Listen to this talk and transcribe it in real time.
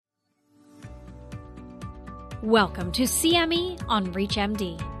Welcome to CME on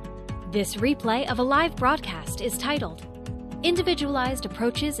ReachMD. This replay of a live broadcast is titled Individualized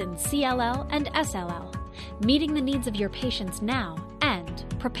Approaches in CLL and SLL, Meeting the Needs of Your Patients Now and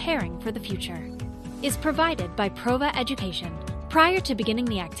Preparing for the Future, is provided by Prova Education. Prior to beginning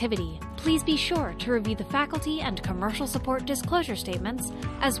the activity, please be sure to review the faculty and commercial support disclosure statements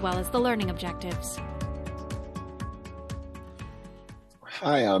as well as the learning objectives.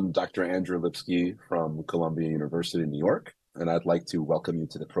 Hi, I'm Dr. Andrew Lipsky from Columbia University, New York, and I'd like to welcome you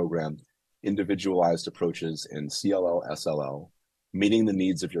to the program Individualized Approaches in CLL/SLL, Meeting the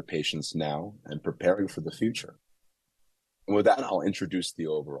Needs of Your Patients Now and Preparing for the Future. And with that, I'll introduce the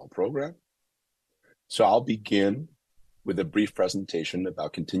overall program. So I'll begin with a brief presentation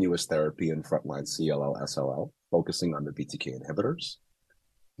about continuous therapy in frontline CLL/SLL, focusing on the BTK inhibitors.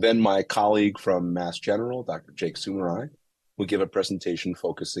 Then my colleague from Mass General, Dr. Jake Sumerai, will give a presentation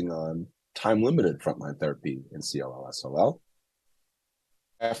focusing on time-limited frontline therapy in CLL/SLL.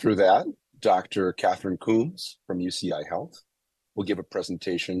 After that, Dr. Catherine Coombs from UCI Health will give a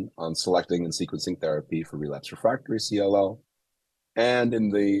presentation on selecting and sequencing therapy for relapsed refractory CLL. And in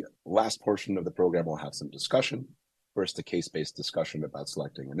the last portion of the program, we'll have some discussion. First, a case-based discussion about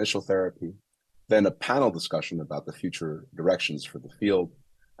selecting initial therapy, then a panel discussion about the future directions for the field,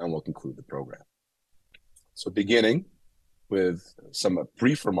 and we'll conclude the program. So beginning with some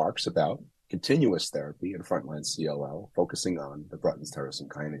brief remarks about continuous therapy in frontline CLL, focusing on the Bruton's tyrosine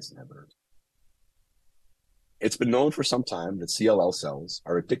kinase inhibitors. It's been known for some time that CLL cells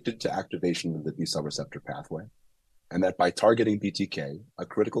are addicted to activation of the B-cell receptor pathway, and that by targeting BTK, a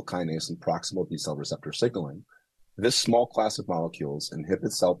critical kinase in proximal B-cell receptor signaling, this small class of molecules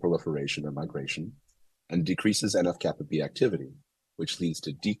inhibits cell proliferation and migration and decreases NF-kappa B activity, which leads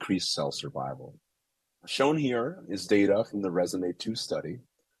to decreased cell survival. Shown here is data from the RESONATE-2 study,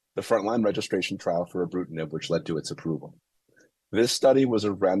 the frontline registration trial for ibrutinib, which led to its approval. This study was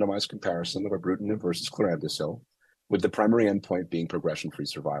a randomized comparison of ibrutinib versus chlorambucil, with the primary endpoint being progression-free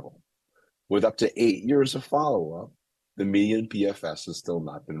survival. With up to 8 years of follow-up, the median PFS has still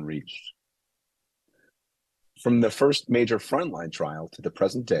not been reached. From the first major frontline trial to the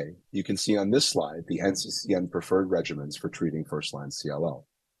present day, you can see on this slide the NCCN preferred regimens for treating first-line CLL.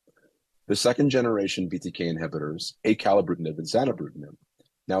 The second-generation BTK inhibitors, acalabrutinib and zanubrutinib,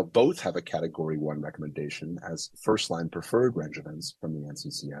 now both have a Category 1 recommendation as first-line preferred regimens from the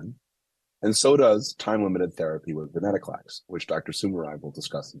NCCN, and so does time-limited therapy with venetoclax, which Dr. Sumerai will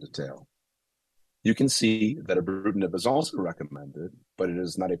discuss in detail. You can see that ibrutinib is also recommended, but it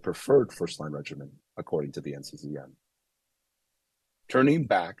is not a preferred first-line regimen, according to the NCCN. Turning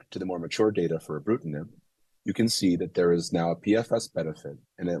back to the more mature data for ibrutinib, you can see that there is now a PFS benefit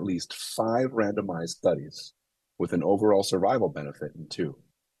in at least 5 randomized studies, with an overall survival benefit in 2.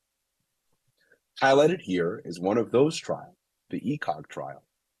 Highlighted here is one of those trials, the ECOG trial,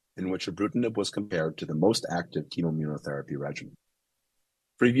 in which ibrutinib was compared to the most active chemoimmunotherapy regimen.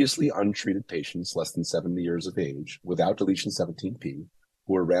 Previously untreated patients less than 70 years of age without deletion 17p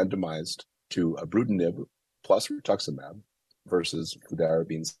who were randomized to ibrutinib plus rituximab versus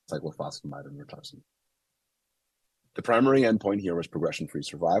fludarabine, cyclophosphamide, and rituximab. The primary endpoint here was progression-free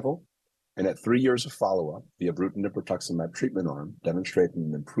survival, and at 3 years of follow-up, the ibrutinib rituximab treatment arm demonstrated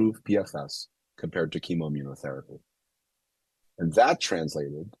an improved PFS compared to chemoimmunotherapy. And that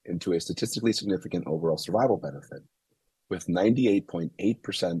translated into a statistically significant overall survival benefit, with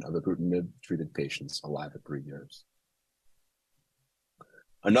 98.8% of ibrutinib-treated patients alive at 3 years.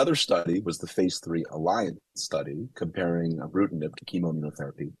 Another study was the Phase 3 Alliance study comparing ibrutinib to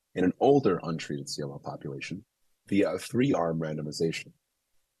chemoimmunotherapy in an older untreated CLL population via a 3-arm randomization.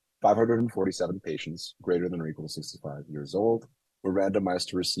 547 patients greater than or equal to 65 years old were randomized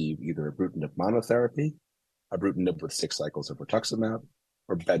to receive either ibrutinib monotherapy, ibrutinib with 6 cycles of rituximab,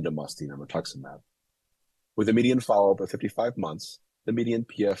 or bendamustine and rituximab. With a median follow-up of 55 months, the median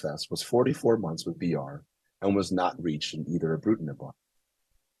PFS was 44 months with BR and was not reached in either ibrutinib arm.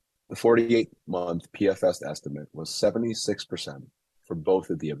 The 48-month PFS estimate was 76% for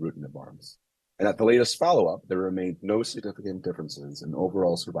both of the ibrutinib arms. And at the latest follow-up, there remained no significant differences in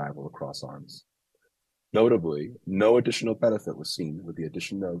overall survival across arms. Notably, no additional benefit was seen with the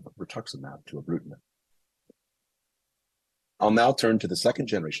addition of rituximab to ibrutinib. I'll now turn to the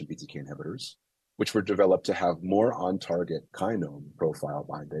second-generation BTK inhibitors, which were developed to have more on-target kinome profile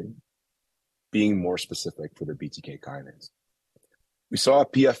binding, being more specific for the BTK kinase. We saw a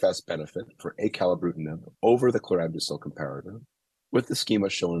PFS benefit for acalabrutinib over the chlorambucil comparator, with the schema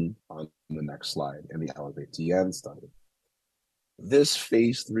shown on the next slide in the ELEVATE-TN study. This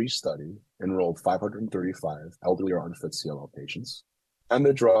Phase 3 study enrolled 535 elderly or unfit CLL patients And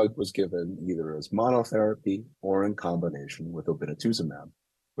the drug was given either as monotherapy or in combination with obinutuzumab,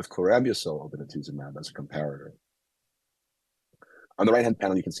 with chlorambucil obinutuzumab as a comparator. On the right-hand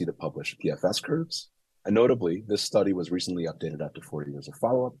panel, you can see the published PFS curves. And notably, this study was recently updated after 40 years of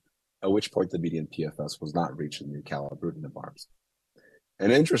follow-up, at which point the median PFS was not reached in the acalabrutinib arms.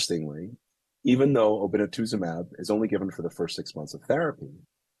 And interestingly, even though obinutuzumab is only given for the first 6 months of therapy,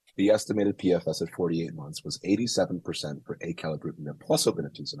 the estimated PFS at 48 months was 87% for acalabrutinib plus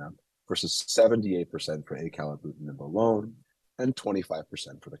obinutuzumab versus 78% for acalabrutinib alone and 25%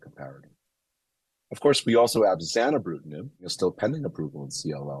 for the comparator. Of course, we also have zanubrutinib, still pending approval in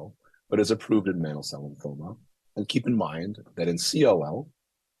CLL, but is approved in mantle cell lymphoma. And keep in mind that in CLL,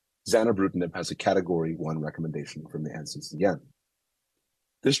 zanubrutinib has a Category 1 recommendation from the NCCN.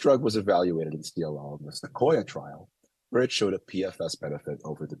 This drug was evaluated in CLL in the Sequoia trial, where it showed a PFS benefit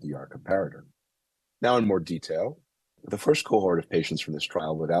over the DR comparator. Now in more detail, the first cohort of patients from this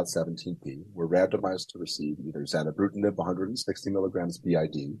trial without 17p were randomized to receive either zanubrutinib 160 milligrams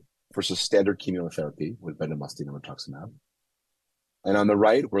BID versus standard chemotherapy with bendamustine and rituximab. And on the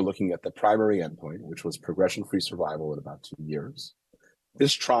right, we're looking at the primary endpoint, which was progression-free survival at about 2 years.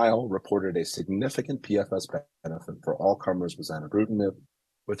 This trial reported a significant PFS benefit for all comers with zanubrutinib,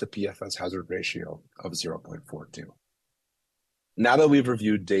 with a PFS hazard ratio of 0.42. Now that we've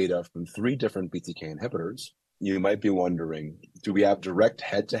reviewed data from 3 different BTK inhibitors, you might be wondering, do we have direct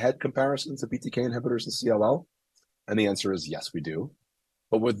head-to-head comparisons of BTK inhibitors in CLL? And the answer is yes, we do.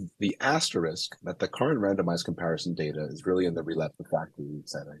 But with the asterisk that the current randomized comparison data is really in the relapsed refractory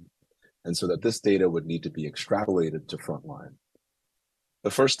setting, and so that this data would need to be extrapolated to frontline.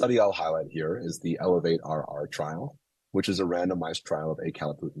 The first study I'll highlight here is the ELEVATE-RR trial, which is a randomized trial of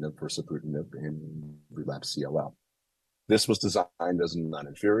acalabrutinib versus ibrutinib in relapsed CLL. This was designed as a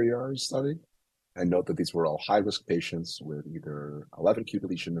non-inferiority study, and note that these were all high-risk patients with either 11q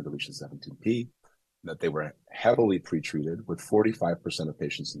deletion or deletion 17p, that they were heavily pretreated, with 45% of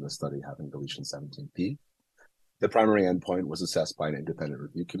patients in this study having deletion 17p. The primary endpoint was assessed by an independent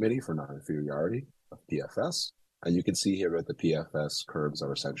review committee for non-inferiority of PFS, and you can see here that the PFS curves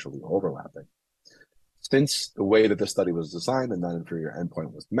are essentially overlapping. Since the way that the study was designed, the non-inferior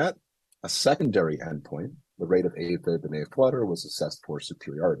endpoint was met, a secondary endpoint, the rate of AFib and AFFlutter, was assessed for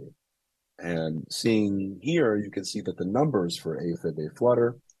superiority. And seeing here, you can see that the numbers for AFib,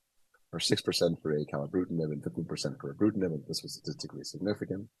 AFFlutter are 6% for acalabrutinib and 15% for ibrutinib, and this was statistically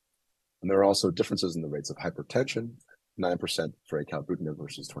significant. And there are also differences in the rates of hypertension, 9% for acalabrutinib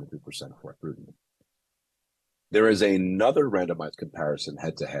versus 23% for ibrutinib. There is another randomized comparison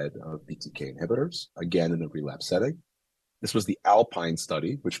head-to-head of BTK inhibitors, again in a relapse setting. This was the ALPINE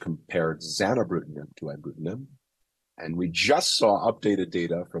study, which compared zanubrutinib to ibrutinib. And we just saw updated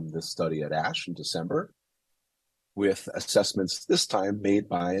data from this study at ASH in December, with assessments this time made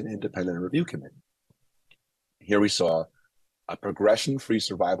by an independent review committee. Here we saw a progression-free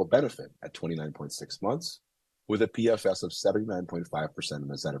survival benefit at 29.6 months, with a PFS of 79.5% in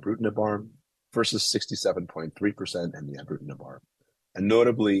the zanubrutinib arm versus 67.3% in the ibrutinib arm. And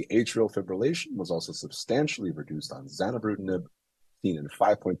notably, atrial fibrillation was also substantially reduced on zanubrutinib, seen in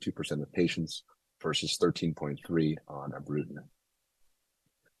 5.2% of patients versus 13.3% on ibrutinib.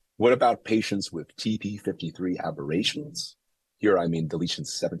 What about patients with TP53 aberrations? Here I mean deletion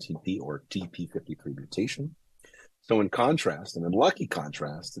 17p or TP53 mutation. So in contrast, and in lucky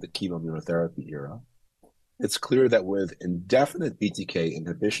contrast to the chemoimmunotherapy era, it's clear that with indefinite BTK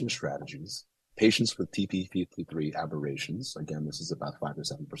inhibition strategies, patients with TP53 aberrations, again, this is about 5 to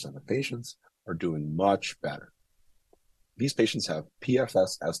 7% of patients, are doing much better. These patients have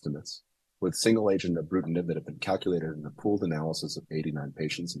PFS estimates with single-agent ibrutinib that have been calculated in a pooled analysis of 89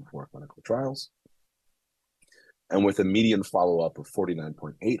 patients in 4 clinical trials. And with a median follow-up of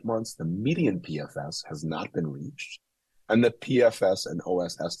 49.8 months, the median PFS has not been reached, and the PFS and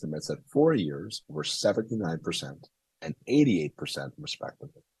OS estimates at 4 years were 79% and 88%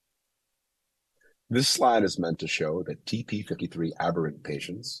 respectively. This slide is meant to show that TP53 aberrant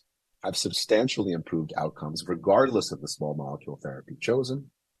patients have substantially improved outcomes regardless of the small molecule therapy chosen,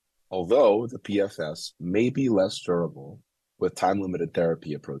 although the PFS may be less durable with time-limited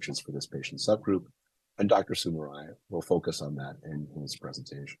therapy approaches for this patient subgroup, and Dr. Soumerai will focus on that in his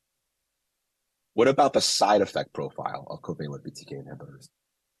presentation. What about the side effect profile of covalent BTK inhibitors?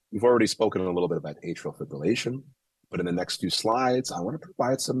 We've already spoken a little bit about atrial fibrillation, but in the next few slides, I want to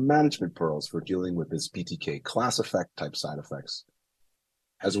provide some management pearls for dealing with this BTK class effect type side effects,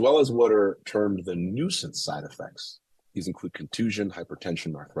 as well as what are termed the nuisance side effects. These include contusion,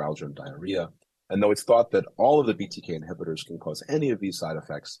 hypertension, arthralgia, and diarrhea. And though it's thought that all of the BTK inhibitors can cause any of these side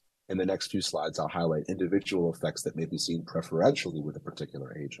effects, In the next few slides, I'll highlight individual effects that may be seen preferentially with a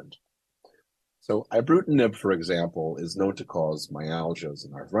particular agent. So ibrutinib, for example, is known to cause myalgias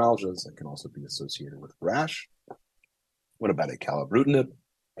and arthralgias and can also be associated with rash. What about acalabrutinib?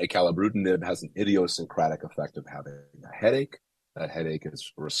 Acalabrutinib has an idiosyncratic effect of having a headache. That headache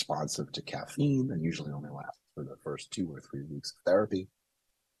is responsive to caffeine and usually only lasts for the first 2 or 3 weeks of therapy.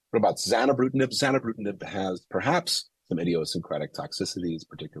 What about zanubrutinib? Zanubrutinib has perhaps some idiosyncratic toxicities,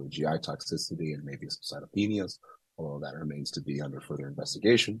 particularly GI toxicity and maybe some cytopenias, although that remains to be under further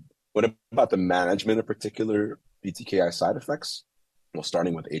investigation. What about the management of particular BTKI side effects? Well,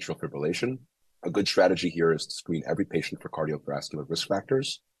 starting with atrial fibrillation, a good strategy here is to screen every patient for cardiovascular risk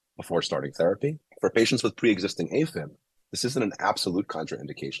factors before starting therapy. For patients with pre-existing AFib, this isn't an absolute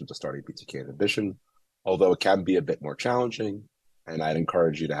contraindication to starting BTK inhibition, although it can be a bit more challenging, and I'd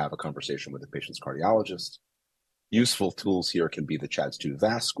encourage you to have a conversation with the patient's cardiologist. Useful tools here can be the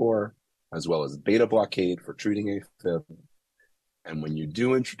CHA2DS2-VASc score, as well as beta blockade for treating AFib. And when you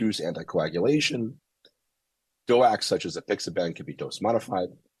do introduce anticoagulation, DOACs such as apixaban can be dose modified.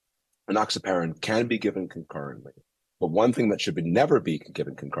 Enoxaparin can be given concurrently. But one thing that should never be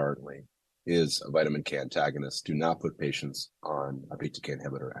given concurrently is a vitamin K antagonist. Do not put patients on a BTK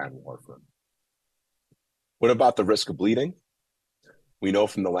inhibitor and warfarin. What about the risk of bleeding? We know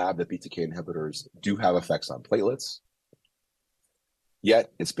from the lab that BTK inhibitors do have effects on platelets.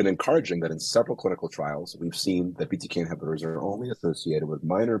 Yet, it's been encouraging that in several clinical trials, we've seen that BTK inhibitors are only associated with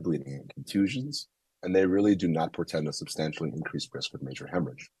minor bleeding and contusions, and they really do not portend a substantially increased risk of major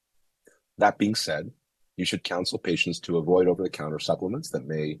hemorrhage. That being said, you should counsel patients to avoid over-the-counter supplements that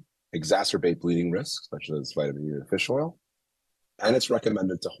may exacerbate bleeding risks, such as vitamin E and fish oil. And it's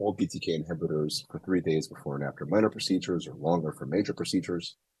recommended to hold BTK inhibitors for 3 days before and after minor procedures or longer for major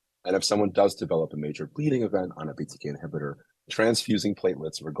procedures. And if someone does develop a major bleeding event on a BTK inhibitor, transfusing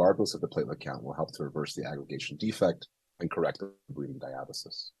platelets, regardless of the platelet count, will help to reverse the aggregation defect and correct the bleeding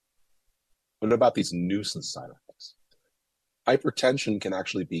diathesis. What about these nuisance side effects? Hypertension can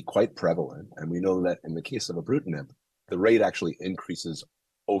actually be quite prevalent, and we know that in the case of ibrutinib, the rate actually increases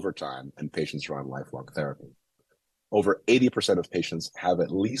over time and patients are on lifelong therapy. Over 80% of patients have at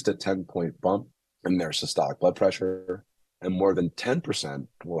least a 10-point bump in their systolic blood pressure, and more than 10%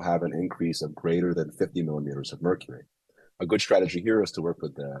 will have an increase of greater than 50 millimeters of mercury. A good strategy here is to work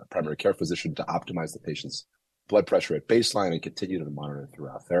with the primary care physician to optimize the patient's blood pressure at baseline and continue to monitor it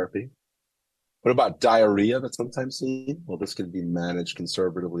throughout therapy. What about diarrhea that's sometimes seen? Well, this can be managed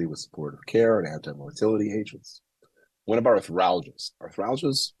conservatively with supportive care and anti-motility agents. What about arthralgias?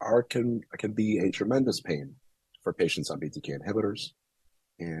 Arthralgias can be a tremendous pain for patients on BTK inhibitors.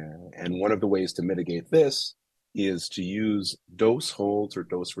 And one of the ways to mitigate this is to use dose holds or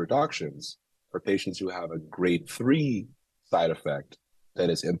dose reductions for patients who have a grade 3 side effect that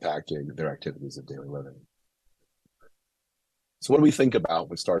is impacting their activities of daily living. So what do we think about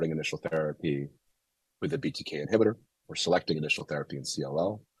when starting initial therapy with a BTK inhibitor or selecting initial therapy in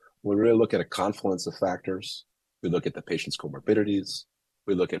CLL? We really look at a confluence of factors. We look at the patient's comorbidities.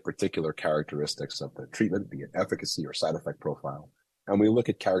 We look at particular characteristics of the treatment, be it efficacy or side effect profile. And we look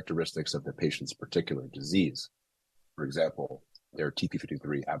at characteristics of the patient's particular disease. For example, their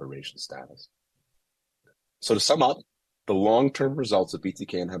TP53 aberration status. So to sum up, the long-term results of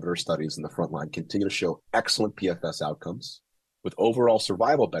BTK inhibitor studies in the frontline continue to show excellent PFS outcomes with overall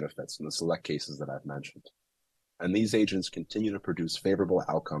survival benefits in the select cases that I've mentioned. And these agents continue to produce favorable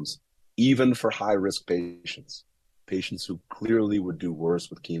outcomes even for high-risk patients, patients who clearly would do worse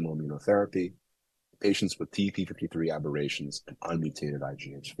with chemoimmunotherapy, patients with TP53 aberrations and unmutated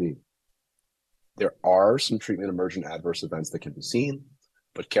IGHV. There are some treatment-emergent adverse events that can be seen,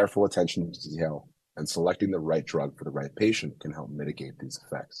 but careful attention to detail and selecting the right drug for the right patient can help mitigate these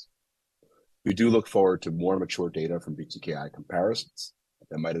effects. We do look forward to more mature data from BTKI comparisons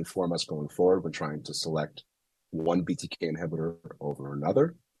that might inform us going forward when trying to select one BTK inhibitor over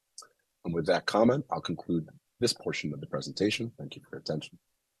another. And with that comment, I'll conclude this portion of the presentation. Thank you for your attention.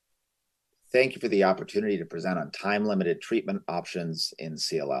 Thank you for the opportunity to present on time-limited treatment options in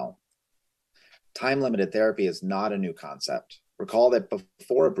CLL. Time-limited therapy is not a new concept. Recall that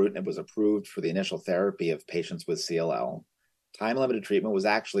before ibrutinib was approved for the initial therapy of patients with CLL, time-limited treatment was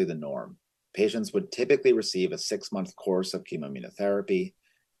actually the norm. Patients would typically receive a 6-month course of chemoimmunotherapy,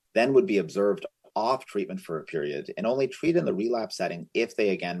 then would be observed off treatment for a period and only treat in the relapse setting if they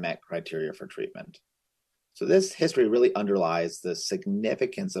again met criteria for treatment. So this history really underlies the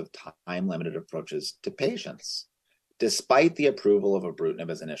significance of time-limited approaches to patients. Despite the approval of ibrutinib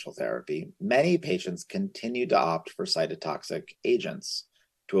as initial therapy, many patients continue to opt for cytotoxic agents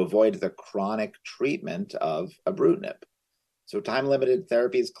to avoid the chronic treatment of ibrutinib. So time-limited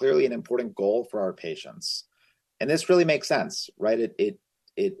therapy is clearly an important goal for our patients. And this really makes sense, right?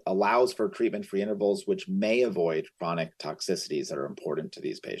 It allows for treatment-free intervals, which may avoid chronic toxicities that are important to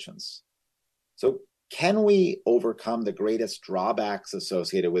these patients. So can we overcome the greatest drawbacks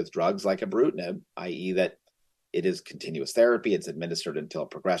associated with drugs like ibrutinib, i.e. that it is continuous therapy, it's administered until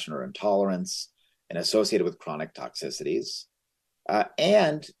progression or intolerance, and associated with chronic toxicities,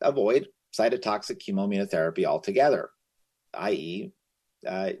 and avoid cytotoxic chemoimmunotherapy altogether, i.e.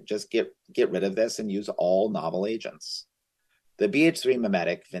 Just get rid of this and use all novel agents. The BH3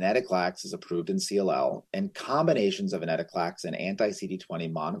 mimetic venetoclax is approved in CLL, and combinations of venetoclax and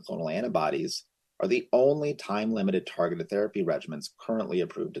anti-CD20 monoclonal antibodies are the only time-limited targeted therapy regimens currently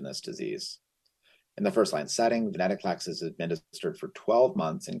approved in this disease. In the first-line setting, venetoclax is administered for 12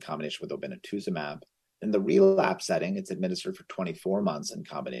 months in combination with obinutuzumab. In the relapse setting, it's administered for 24 months in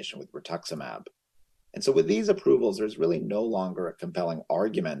combination with rituximab. And so with these approvals, there's really no longer a compelling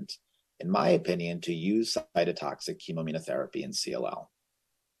argument, in my opinion, to use cytotoxic chemoimmunotherapy in CLL.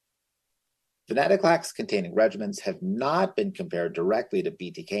 Venetoclax-containing regimens have not been compared directly to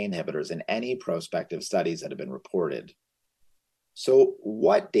BTK inhibitors in any prospective studies that have been reported. So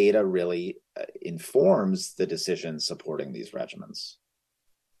what data really informs the decision supporting these regimens?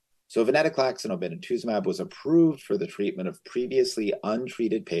 So venetoclax and obinutuzumab was approved for the treatment of previously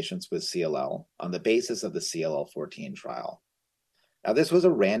untreated patients with CLL on the basis of the CLL14 trial. Now, this was a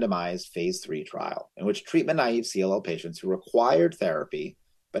randomized phase 3 trial in which treatment-naive CLL patients who required therapy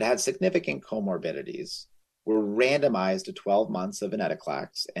but had significant comorbidities were randomized to 12 months of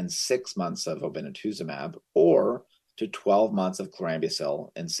venetoclax and 6 months of obinutuzumab, or to 12 months of chlorambucil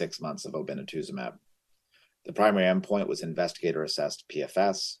and 6 months of obinutuzumab. The primary endpoint was investigator-assessed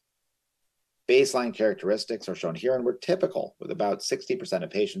PFS. Baseline characteristics are shown here and were typical, with about 60% of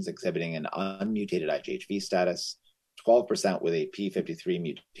patients exhibiting an unmutated IGHV status, 12% with a p53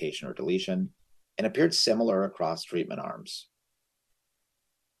 mutation or deletion, and appeared similar across treatment arms.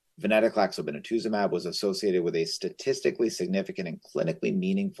 Venetoclax obinutuzumab was associated with a statistically significant and clinically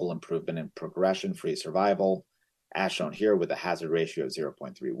meaningful improvement in progression-free survival, as shown here with a hazard ratio of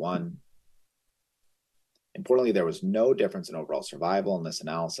 0.31. Importantly, there was no difference in overall survival in this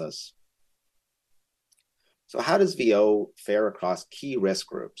analysis. So how does VO fare across key risk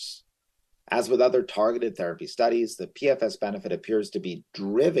groups? As with other targeted therapy studies, the PFS benefit appears to be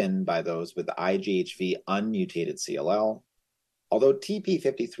driven by those with IGHV unmutated CLL, although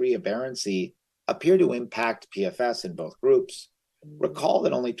TP53 aberrancy appeared to impact PFS in both groups. Recall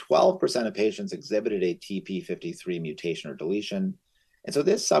that only 12% of patients exhibited a TP53 mutation or deletion, and so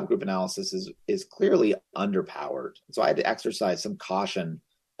this subgroup analysis is clearly underpowered. So I had to exercise some caution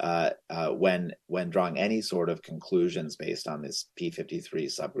when drawing any sort of conclusions based on this P53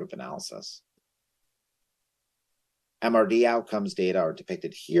 subgroup analysis. MRD outcomes data are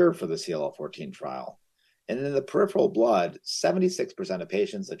depicted here for the CLL14 trial. And in the peripheral blood, 76% of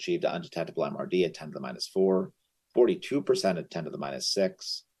patients achieved undetectable MRD at 10 to the minus 4, 42% at 10 to the minus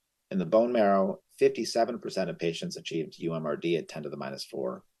 6. In the bone marrow, 57% of patients achieved UMRD at 10 to the minus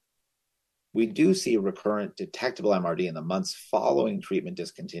 4. We do see recurrent detectable MRD in the months following treatment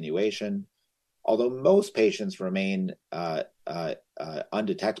discontinuation, although most patients remain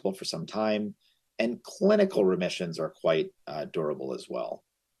undetectable for some time, and clinical remissions are quite durable as well.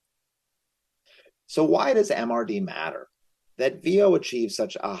 So why does MRD matter? That VO achieves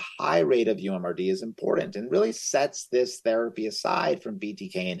such a high rate of UMRD is important and really sets this therapy aside from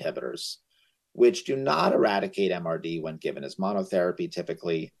BTK inhibitors, which do not eradicate MRD when given as monotherapy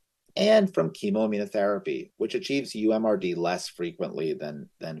typically, and from chemoimmunotherapy, which achieves UMRD less frequently than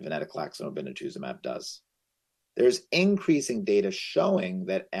venetoclax and obinutuzumab does. There's increasing data showing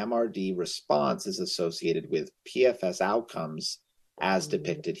that MRD response is associated with PFS outcomes as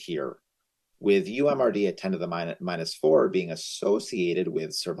depicted here, with UMRD at 10 to the minus 4 being associated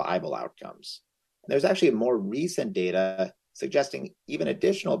with survival outcomes. And there's actually more recent data suggesting even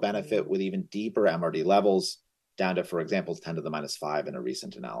additional benefit with even deeper MRD levels, down to, for example, 10 to the minus 5 in a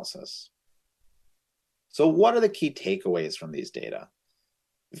recent analysis. So what are the key takeaways from these data?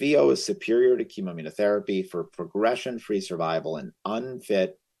 VO is superior to chemoimmunotherapy for progression-free survival in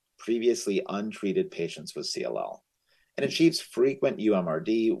unfit, previously untreated patients with CLL, and achieves frequent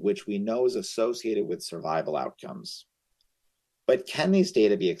UMRD, which we know is associated with survival outcomes. But can these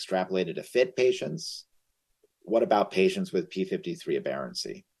data be extrapolated to fit patients? What about patients with P53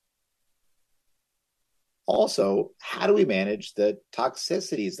 aberrancy? Also, how do we manage the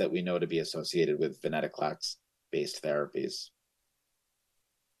toxicities that we know to be associated with venetoclax-based therapies?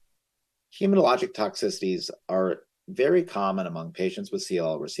 Hematologic toxicities are very common among patients with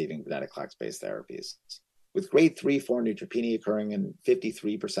CLL receiving venetoclax-based therapies. with grade 3/4 neutropenia occurring in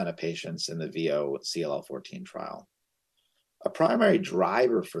 53% of patients in the VO CLL14 trial. A primary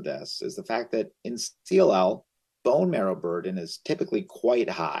driver for this is the fact that in CLL, bone marrow burden is typically quite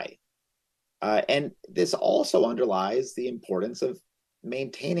high. And this also underlies the importance of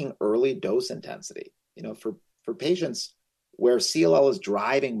maintaining early dose intensity. For patients where CLL is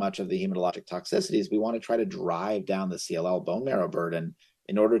driving much of the hematologic toxicities, we want to try to drive down the CLL bone marrow burden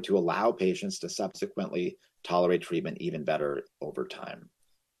in order to allow patients to subsequently tolerate treatment even better over time.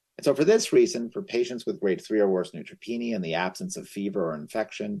 And so for this reason, for patients with grade 3 or worse neutropenia in the absence of fever or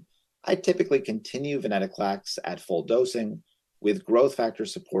infection, I typically continue venetoclax at full dosing with growth factor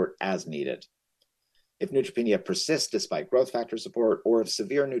support as needed. If neutropenia persists despite growth factor support, or if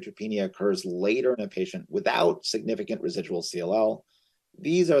severe neutropenia occurs later in a patient without significant residual CLL,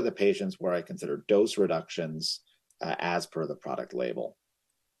 these are the patients where I consider dose reductions as per the product label.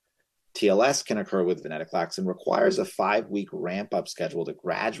 TLS can occur with venetoclax and requires a 5-week ramp-up schedule to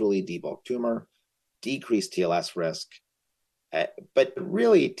gradually debulk tumor, decrease TLS risk. But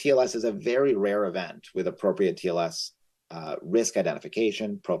really, TLS is a very rare event with appropriate TLS risk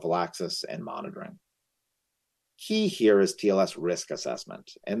identification, prophylaxis, and monitoring. Key here is TLS risk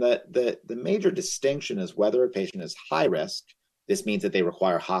assessment. And the major distinction is whether a patient is high risk. This means that they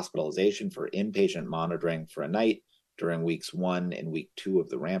require hospitalization for inpatient monitoring for a night during weeks 1 and week 2 of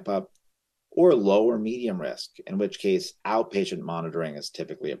the ramp-up, or low or medium risk, in which case outpatient monitoring is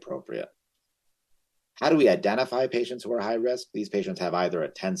typically appropriate. How do we identify patients who are high risk? These patients have either a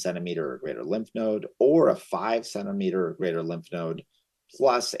 10 centimeter or greater lymph node, or a 5 centimeter or greater lymph node,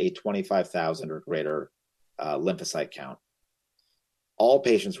 plus a 25,000 or greater lymphocyte count. All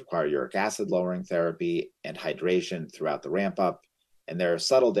patients require uric acid lowering therapy and hydration throughout the ramp-up, and there are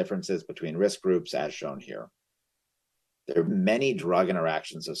subtle differences between risk groups as shown here. There are many drug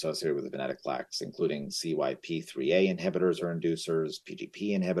interactions associated with venetoclax, including CYP3A inhibitors or inducers,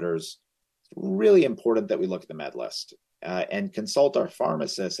 PGP inhibitors. It's really important that we look at the med list and consult our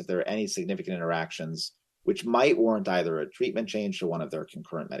pharmacists if there are any significant interactions which might warrant either a treatment change to one of their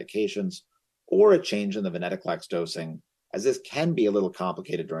concurrent medications or a change in the venetoclax dosing, as this can be a little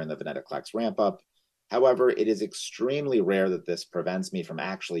complicated during the venetoclax ramp-up. However, it is extremely rare that this prevents me from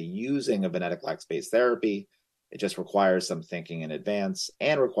actually using a venetoclax-based therapy. It just requires some thinking in advance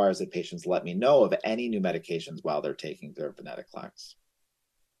and requires that patients let me know of any new medications while they're taking their venetoclax.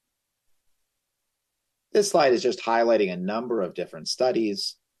 This slide is just highlighting a number of different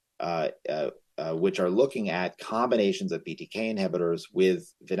studies which are looking at combinations of BTK inhibitors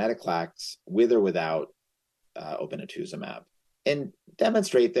with venetoclax, with or without obinutuzumab, and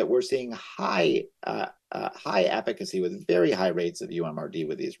demonstrate that we're seeing high efficacy with very high rates of UMRD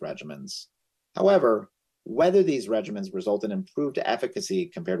with these regimens. However, whether these regimens result in improved efficacy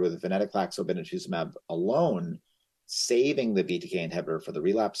compared with venetoclax obinutuzumab alone, saving the BTK inhibitor for the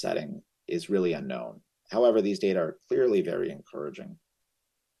relapse setting is really unknown. However, these data are clearly very encouraging.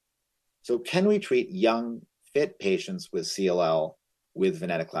 So can we treat young, fit patients with CLL with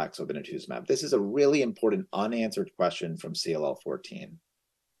venetoclax obinutuzumab? This is a really important unanswered question from CLL14.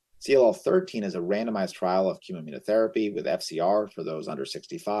 CLL13 is a randomized trial of chemoimmunotherapy with FCR for those under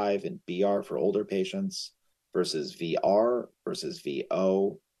 65 and BR for older patients versus VR versus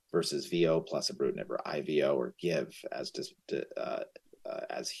VO versus VO plus ibrutinib, or IVO or GIV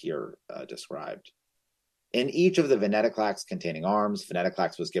as here described. In each of the venetoclax-containing arms,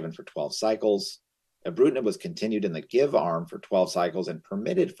 venetoclax was given for 12 cycles. Ibrutinib was continued in the GIV arm for 12 cycles and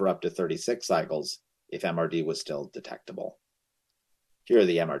permitted for up to 36 cycles if MRD was still detectable. Here are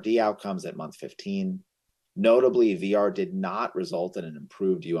the MRD outcomes at month 15. Notably, VR did not result in an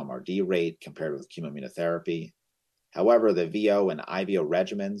improved UMRD rate compared with chemoimmunotherapy. However, the VO and IVO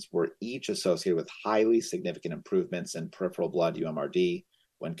regimens were each associated with highly significant improvements in peripheral blood UMRD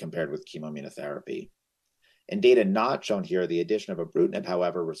when compared with chemoimmunotherapy. In data not shown here, the addition of ibrutinib,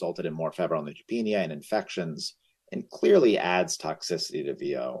 however, resulted in more febrile neutropenia and infections and clearly adds toxicity to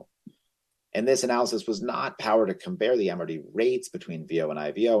VO. And this analysis was not powered to compare the MRD rates between VO and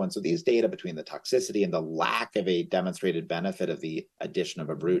IVO. And so these data between the toxicity and the lack of a demonstrated benefit of the addition of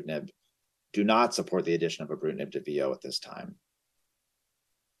ibrutinib do not support the addition of ibrutinib to VO at this time.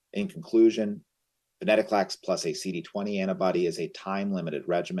 In conclusion, venetoclax plus a CD20 antibody is a time-limited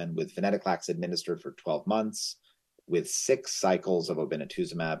regimen with venetoclax administered for 12 months with 6 cycles of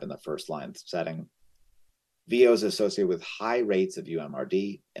obinutuzumab in the first-line setting. VO is associated with high rates of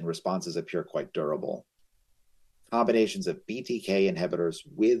UMRD, and responses appear quite durable. Combinations of BTK inhibitors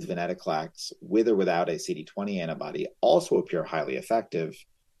with venetoclax, with or without a CD20 antibody, also appear highly effective,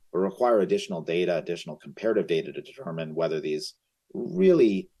 but require additional comparative data to determine whether these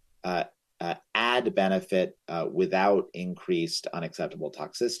really add benefit without increased unacceptable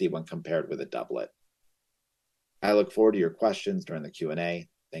toxicity when compared with a doublet. I look forward to your questions during the Q&A.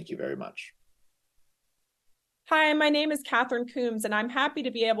 Thank you very much. Hi, my name is Catherine Coombs, and I'm happy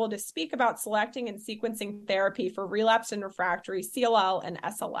to be able to speak about selecting and sequencing therapy for relapsed and refractory CLL and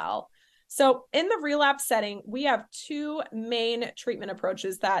SLL. So in the relapse setting, we have two main treatment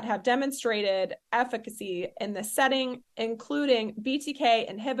approaches that have demonstrated efficacy in this setting, including BTK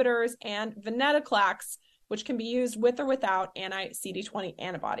inhibitors and venetoclax, which can be used with or without anti-CD20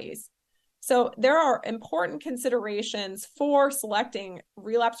 antibodies. So there are important considerations for selecting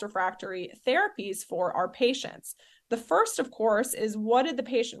relapse refractory therapies for our patients. The first, of course, is what did the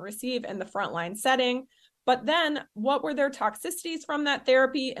patient receive in the frontline setting? But then what were their toxicities from that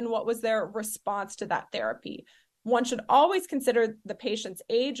therapy and what was their response to that therapy? One should always consider the patient's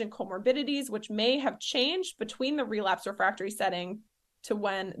age and comorbidities, which may have changed between the relapse refractory setting to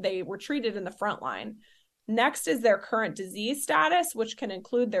when they were treated in the frontline. Next is their current disease status, which can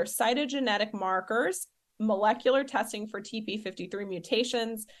include their cytogenetic markers, molecular testing for TP53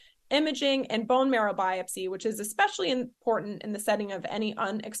 mutations, imaging, and bone marrow biopsy, which is especially important in the setting of any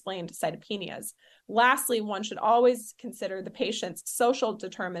unexplained cytopenias. Lastly, one should always consider the patient's social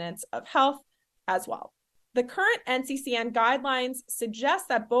determinants of health as well. The current NCCN guidelines suggest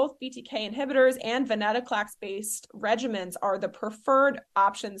that both BTK inhibitors and venetoclax-based regimens are the preferred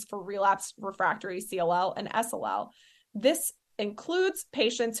options for relapsed refractory CLL and SLL. This includes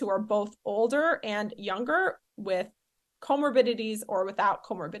patients who are both older and younger with comorbidities or without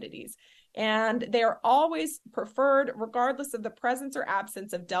comorbidities. And they are always preferred regardless of the presence or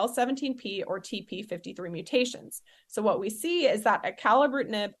absence of del17p or TP53 mutations. So what we see is that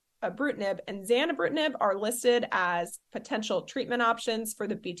acalabrutinib, ibrutinib, and zanubrutinib are listed as potential treatment options for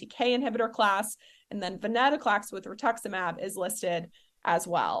the BTK inhibitor class, and then venetoclax with rituximab is listed as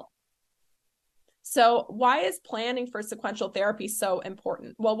well. So why is planning for sequential therapy so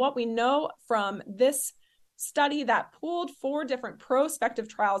important? Well, what we know from this study that pooled 4 different prospective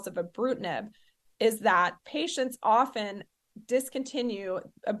trials of ibrutinib is that patients often discontinue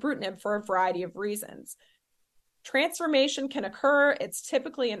ibrutinib for a variety of reasons. Transformation can occur. It's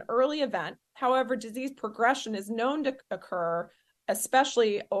typically an early event. However, disease progression is known to occur,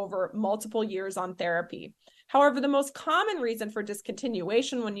 especially over multiple years on therapy. However, the most common reason for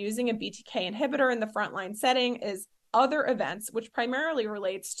discontinuation when using a BTK inhibitor in the frontline setting is other events, which primarily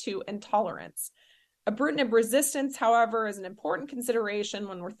relates to intolerance. Ibrutinib resistance, however, is an important consideration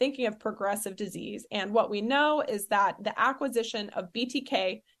when we're thinking of progressive disease. And what we know is that the acquisition of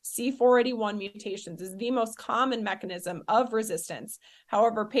BTK C481 mutations is the most common mechanism of resistance.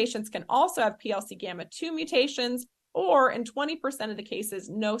 However, patients can also have PLC gamma 2 mutations, or in 20% of the cases,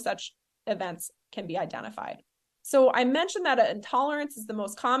 no such events can be identified. So I mentioned that intolerance is the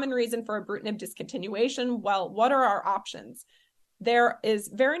most common reason for ibrutinib discontinuation. Well, what are our options? There is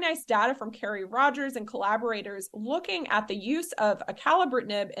very nice data from Carrie Rogers and collaborators looking at the use of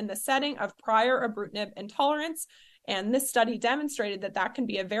acalabrutinib in the setting of prior ibrutinib intolerance. And this study demonstrated that that can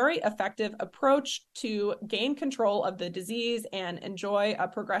be a very effective approach to gain control of the disease and enjoy a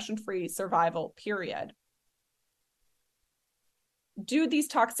progression-free survival period. Do these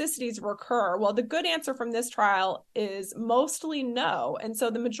toxicities recur? Well, the good answer from this trial is mostly no. And so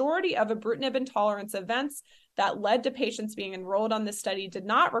the majority of ibrutinib intolerance events that led to patients being enrolled on this study did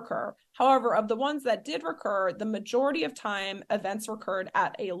not recur. However, of the ones that did recur, the majority of time events recurred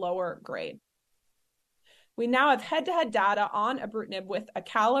at a lower grade. We now have head-to-head data on ibrutinib with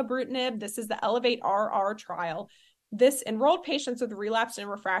acalabrutinib. This is the ELEVATE-RR trial. This enrolled patients with relapsed and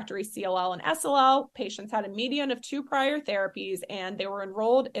refractory CLL and SLL. Patients had a median of 2 prior therapies, and they were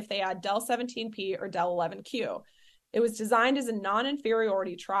enrolled if they had del17p or del11q. It was designed as a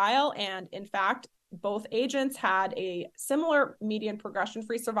non-inferiority trial, and in fact, both agents had a similar median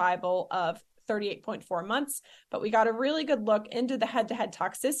progression-free survival of 38.4 months, but we got a really good look into the head-to-head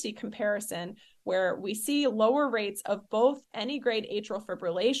toxicity comparison where we see lower rates of both any grade atrial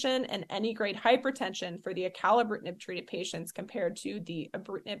fibrillation and any grade hypertension for the acalabrutinib treated patients compared to the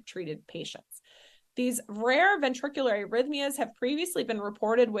ibrutinib treated patients. These rare ventricular arrhythmias have previously been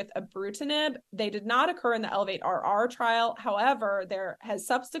reported with ibrutinib. They did not occur in the ELEVATE-RR trial. However, there has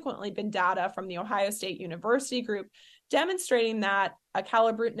subsequently been data from the Ohio State University group demonstrating that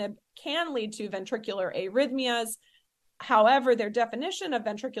acalabrutinib can lead to ventricular arrhythmias. However, their definition of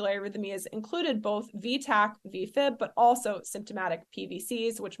ventricular arrhythmias included both VTAC, VFib, but also symptomatic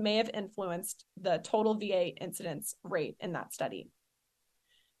PVCs, which may have influenced the total VA incidence rate in that study.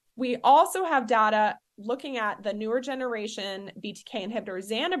 We also have data looking at the newer generation BTK inhibitor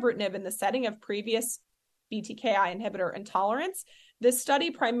zanubrutinib in the setting of previous BTKI inhibitor intolerance. This study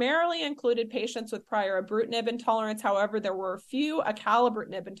primarily included patients with prior ibrutinib intolerance. However, there were a few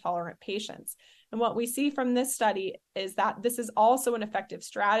acalabrutinib intolerant patients. And what we see from this study is that this is also an effective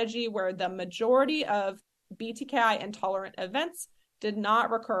strategy where the majority of BTKI intolerant events did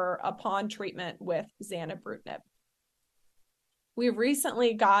not recur upon treatment with zanubrutinib. We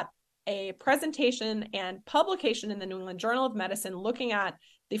recently got a presentation and publication in the New England Journal of Medicine looking at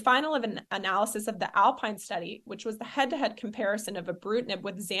the final analysis of the Alpine study, which was the head-to-head comparison of ibrutinib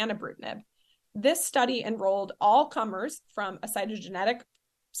with zanubrutinib. This study enrolled all comers from a cytogenetic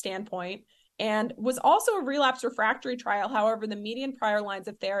standpoint and was also a relapse refractory trial. However, the median prior lines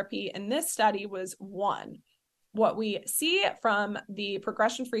of therapy in this study was 1. What we see from the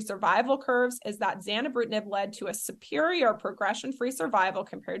progression-free survival curves is that zanubrutinib led to a superior progression-free survival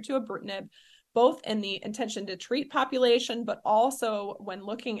compared to ibrutinib, both in the intention to treat population, but also when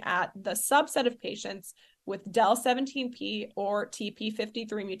looking at the subset of patients with del17p or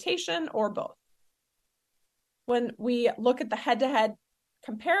TP53 mutation or both. When we look at the head-to-head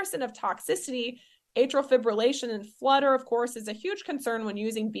comparison of toxicity, atrial fibrillation and flutter, of course, is a huge concern when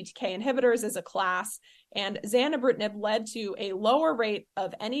using BTK inhibitors as a class, and zanubrutinib led to a lower rate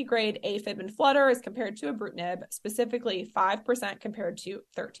of any grade AFib and flutter as compared to ibrutinib, specifically 5% compared to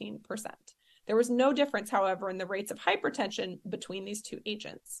 13%. There was no difference, however, in the rates of hypertension between these two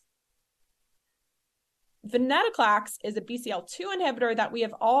agents. Venetoclax is a BCL2 inhibitor that we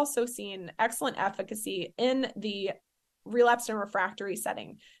have also seen excellent efficacy in the relapsed and refractory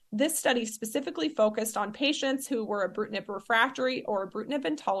setting. This study specifically focused on patients who were ibrutinib refractory or ibrutinib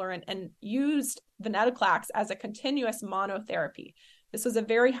intolerant and used venetoclax as a continuous monotherapy. This was a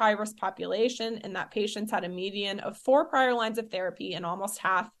very high-risk population in that patients had a median of 4 prior lines of therapy and almost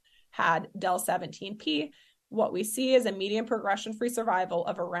half had del17p. What we see is a median progression-free survival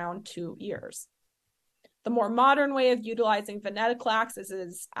of around 2 years. The more modern way of utilizing venetoclax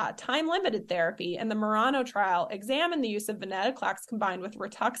is time-limited therapy, and the Murano trial examined the use of venetoclax combined with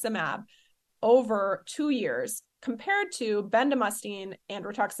rituximab over 2 years compared to bendamustine and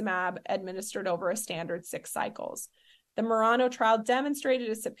rituximab administered over a standard 6 cycles. The Murano trial demonstrated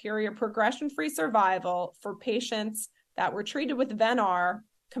a superior progression-free survival for patients that were treated with Ven-R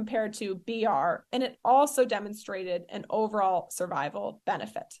compared to BR, and it also demonstrated an overall survival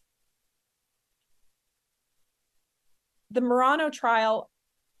benefit. The Murano trial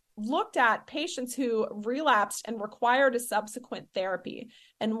looked at patients who relapsed and required a subsequent therapy.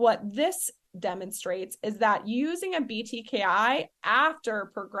 And what this demonstrates is that using a BTKI after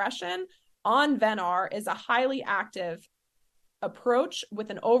progression on Ven-R is a highly active approach with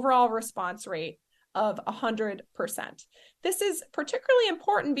an overall response rate of 100%. This is particularly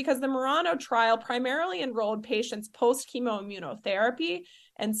important because the Murano trial primarily enrolled patients post-chemoimmunotherapy,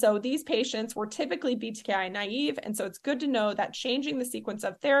 and so these patients were typically BTKI naive, and so it's good to know that changing the sequence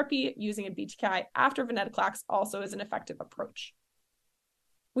of therapy using a BTKI after venetoclax also is an effective approach.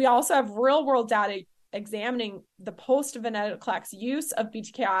 We also have real-world data examining the post-venetoclax use of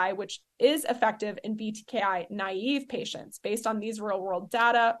BTKI, which is effective in BTKI naive patients based on these real-world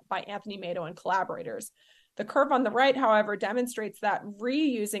data by Anthony Mato and collaborators. The curve on the right, however, demonstrates that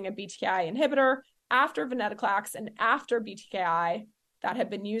reusing a BTKI inhibitor after venetoclax and after BTKI that had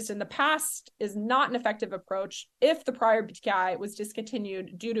been used in the past is not an effective approach if the prior BTKI was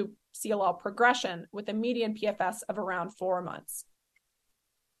discontinued due to CLL progression with a median PFS of around 4 months.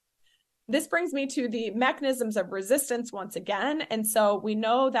 This brings me to the mechanisms of resistance once again. And so we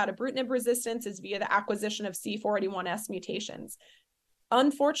know that ibrutinib resistance is via the acquisition of C481S mutations.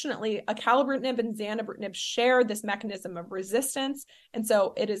 Unfortunately, acalabrutinib and zanubrutinib share this mechanism of resistance. And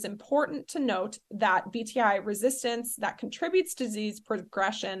so it is important to note that BTKI resistance that contributes to disease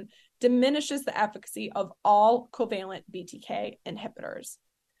progression diminishes the efficacy of all covalent BTK inhibitors.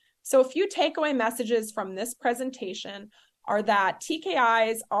 So a few takeaway messages from this presentation are that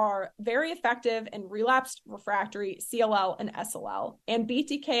TKIs are very effective in relapsed refractory CLL and SLL, and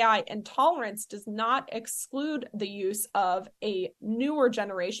BTKI intolerance does not exclude the use of a newer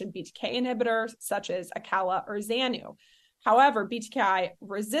generation BTK inhibitor such as Acala or Zanu. However, BTKI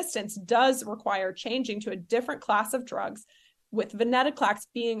resistance does require changing to a different class of drugs, with venetoclax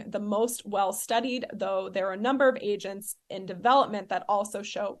being the most well-studied, though there are a number of agents in development that also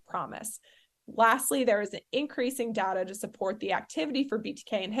show promise. Lastly, there is increasing data to support the activity for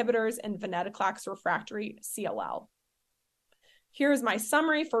BTK inhibitors in venetoclax refractory CLL. Here's my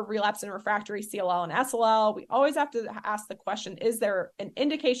summary for relapse and refractory CLL and SLL. We always have to ask the question, is there an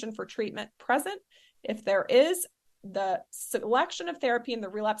indication for treatment present? If there is, the selection of therapy in the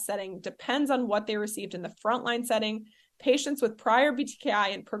relapse setting depends on what they received in the frontline setting. Patients with prior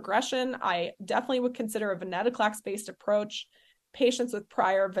BTKI and progression, I definitely would consider a venetoclax-based approach. patients with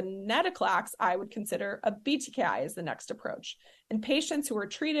prior venetoclax, I would consider a BTKI as the next approach. In patients who were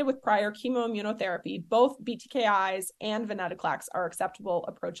treated with prior chemoimmunotherapy, both BTKIs and venetoclax are acceptable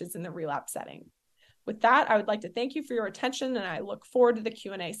approaches in the relapse setting. With that, I would like to thank you for your attention, and I look forward to the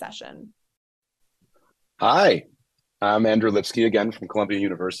Q&A session. Hi, I'm Andrew Lipsky again from Columbia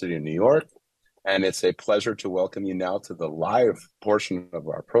University in New York, and it's a pleasure to welcome you now to the live portion of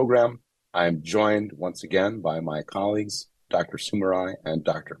our program. I'm joined once again by my colleagues, Dr. Soumerai and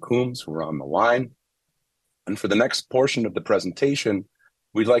Dr. Coombs, who are on the line. And for the next portion of the presentation,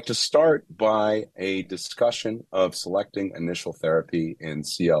 we'd like to start by a discussion of selecting initial therapy in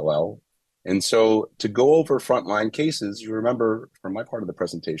CLL. And so to go over frontline cases, you remember from my part of the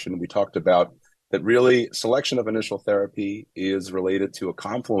presentation, we talked about that really selection of initial therapy is related to a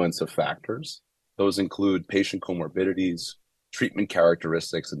confluence of factors. Those include patient comorbidities, treatment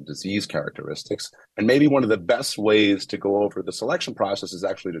characteristics, and disease characteristics. And maybe one of the best ways to go over the selection process is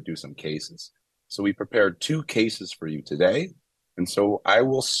actually to do some cases. So we prepared 2 cases for you today. And so I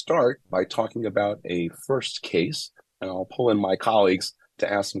will start by talking about a first case, and I'll pull in my colleagues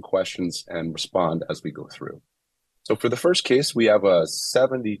to ask some questions and respond as we go through. So for the first case, we have a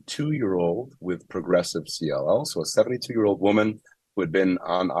 72-year-old with progressive CLL. So a 72-year-old woman who had been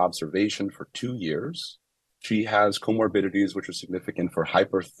on observation for 2 years. She has comorbidities which are significant for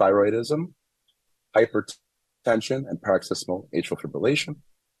hyperthyroidism, hypertension, and paroxysmal atrial fibrillation.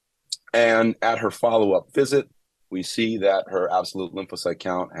 And at her follow-up visit, we see that her absolute lymphocyte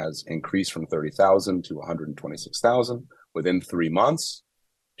count has increased from 30,000 to 126,000 within 3 months.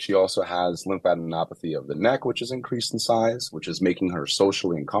 She also has lymphadenopathy of the neck, which has increased in size, which is making her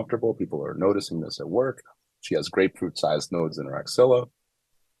socially uncomfortable. People are noticing this at work. She has grapefruit-sized nodes in her axilla.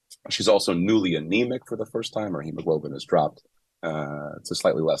 She's also newly anemic for the first time. Her hemoglobin has dropped to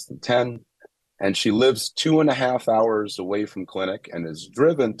slightly less than 10. And she lives 2.5 hours away from clinic and is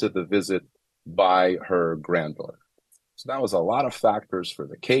driven to the visit by her granddaughter. So that was a lot of factors for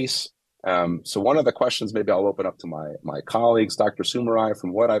the case. So one of the questions, maybe I'll open up to my colleagues. Dr. Soumerai,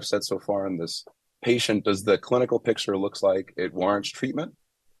 from what I've said so far in this patient, does the clinical picture looks like it warrants treatment?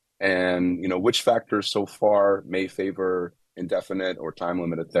 And, which factors so far may favor indefinite or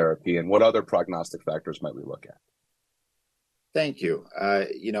time-limited therapy, and what other prognostic factors might we look at? Thank you. I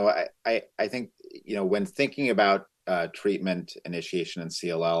think, when thinking about treatment initiation in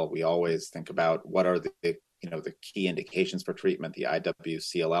CLL, we always think about what are the key indications for treatment. The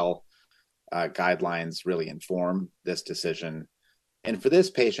IWCLL guidelines really inform this decision. And for this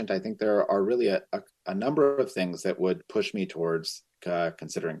patient, I think there are really a number of things that would push me towards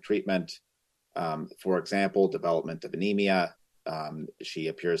considering treatment. For example, development of anemia. She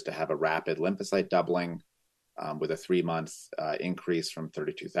appears to have a rapid lymphocyte doubling with a 3-month increase from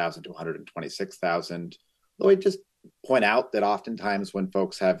 32,000 to 126,000. Though I just point out that oftentimes when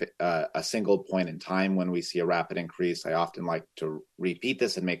folks have a single point in time when we see a rapid increase, I often like to repeat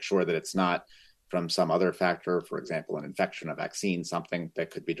this and make sure that it's not from some other factor, for example, an infection, a vaccine, something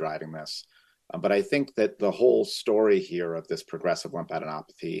that could be driving this. But I think that the whole story here of this progressive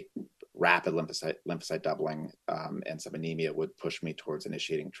lymphadenopathy, rapid lymphocyte doubling, and some anemia would push me towards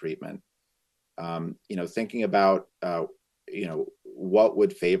initiating treatment. Thinking about, what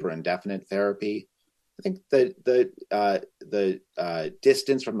would favor indefinite therapy, I think that the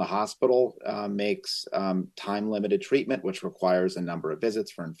distance from the hospital makes time-limited treatment, which requires a number of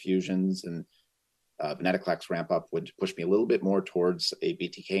visits for infusions, and venetoclax ramp-up would push me a little bit more towards a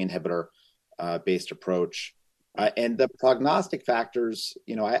BTK inhibitor based approach. And the prognostic factors,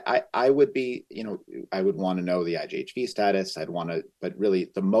 I would be, I would want to know the IGHV status. But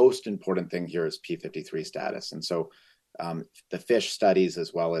really the most important thing here is P53 status. And so the FISH studies,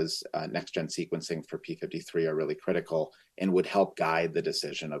 as well as next-gen sequencing for P53, are really critical and would help guide the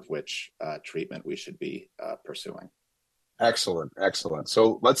decision of which treatment we should be pursuing. Excellent.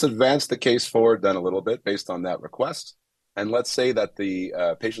 So let's advance the case forward then a little bit based on that request. And let's say that the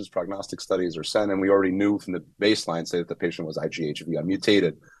patient's prognostic studies are sent, and we already knew from the baseline, say that the patient was IGHV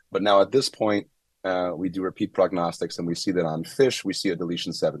unmutated. But now at this point, we do repeat prognostics, and we see that on FISH, we see a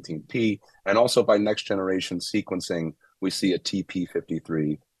deletion 17p. And also by next generation sequencing, we see a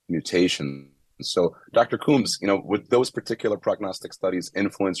TP53 mutation. So Dr. Coombs, would those particular prognostic studies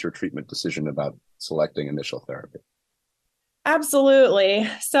influence your treatment decision about selecting initial therapy? Absolutely.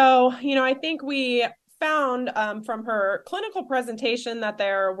 So, I think we found from her clinical presentation that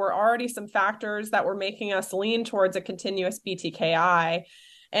there were already some factors that were making us lean towards a continuous BTKI.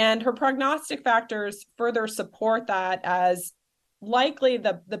 And her prognostic factors further support that as likely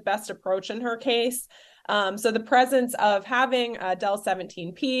the best approach in her case. So the presence of having a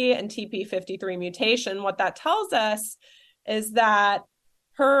DEL17P and TP53 mutation, what that tells us is that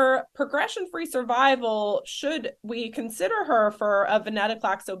her progression-free survival, should we consider her for a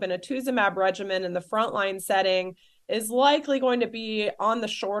venetoclax obinutuzumab regimen in the frontline setting, is likely going to be on the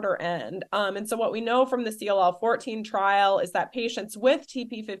shorter end. And so what we know from the CLL14 trial is that patients with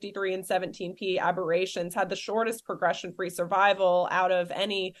TP53 and 17p aberrations had the shortest progression-free survival out of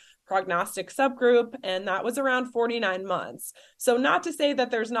any prognostic subgroup, and that was around 49 months. So not to say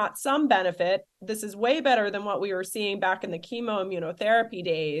that there's not some benefit. This is way better than what we were seeing back in the chemoimmunotherapy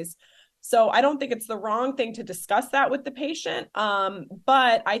days. So I don't think it's the wrong thing to discuss that with the patient.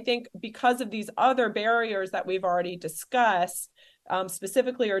 But I think because of these other barriers that we've already discussed,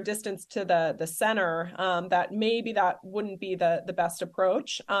 specifically our distance to the center, that maybe that wouldn't be the best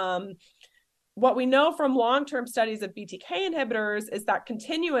approach. What we know from long-term studies of BTK inhibitors is that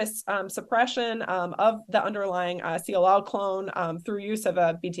continuous suppression of the underlying CLL clone through use of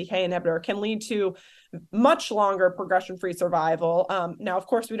a BTK inhibitor can lead to much longer progression-free survival. Now, of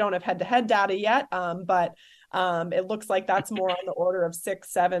course, we don't have head-to-head data yet, but it looks like that's more on the order of 6,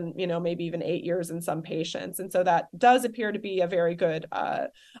 7, maybe even 8 years in some patients. And so that does appear to be a very good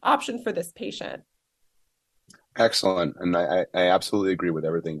option for this patient. Excellent. And I absolutely agree with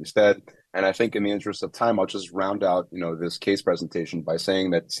everything you said. And I think in the interest of time, I'll just round out, this case presentation by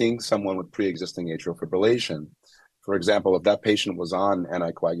saying that seeing someone with pre-existing atrial fibrillation, for example, if that patient was on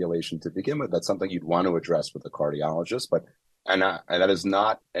anticoagulation to begin with, that's something you'd want to address with a cardiologist. And that is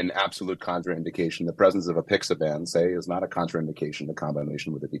not an absolute contraindication. The presence of apixaban, say, is not a contraindication to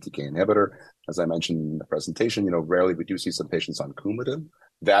combination with a BTK inhibitor. As I mentioned in the presentation, rarely we do see some patients on Coumadin.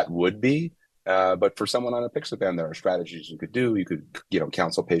 That would be. But for someone on apixaban, there are strategies you could do. You could,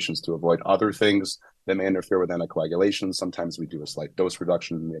 counsel patients to avoid other things that may interfere with anticoagulation. Sometimes we do a slight dose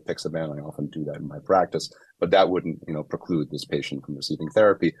reduction in the apixaban. I often do that in my practice, but that wouldn't, preclude this patient from receiving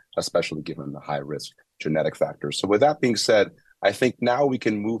therapy, especially given the high risk genetic factors. So with that being said, I think now we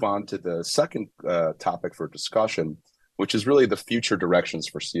can move on to the second topic for discussion, which is really the future directions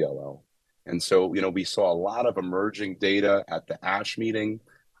for CLL. And so, we saw a lot of emerging data at the ASH meeting,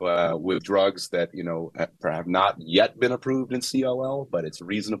 with drugs that, have not yet been approved in CLL, but it's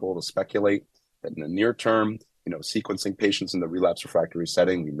reasonable to speculate that in the near term, sequencing patients in the relapse refractory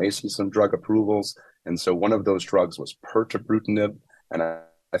setting, we may see some drug approvals. And so one of those drugs was pirtobrutinib. And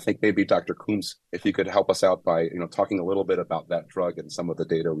I think maybe Dr. Coombs, if you could help us out by, talking a little bit about that drug and some of the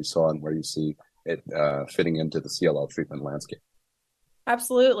data we saw and where you see it fitting into the CLL treatment landscape.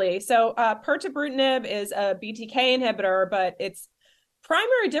 Absolutely. So pirtobrutinib is a BTK inhibitor, but its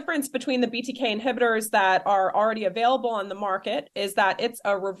primary difference between the BTK inhibitors that are already available on the market is that it's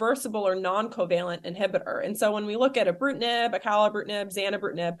a reversible or non-covalent inhibitor. And so when we look at ibrutinib, acalabrutinib,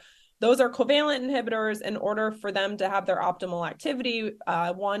 zanubrutinib, those are covalent inhibitors. In order for them to have their optimal activity,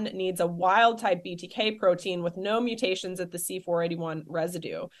 one needs a wild-type BTK protein with no mutations at the C481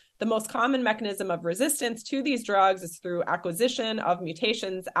 residue. The most common mechanism of resistance to these drugs is through acquisition of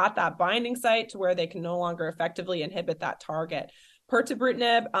mutations at that binding site to where they can no longer effectively inhibit that target.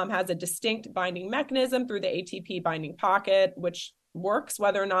 Pirtobrutinib has a distinct binding mechanism through the ATP binding pocket, which works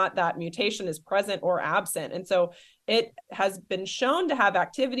whether or not that mutation is present or absent. And so it has been shown to have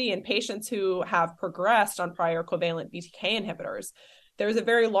activity in patients who have progressed on prior covalent BTK inhibitors. There's a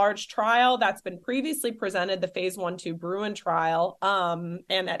very large trial that's been previously presented, the phase 1/2 Bruin trial.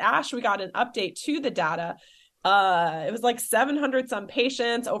 And at ASH, we got an update to the data. It was like 700 some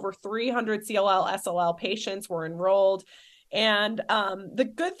patients, over 300 CLL, SLL patients were enrolled. And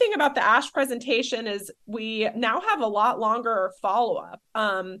the good thing about the ASH presentation is we now have a lot longer follow-up.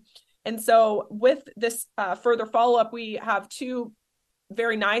 And so with this further follow-up, we have two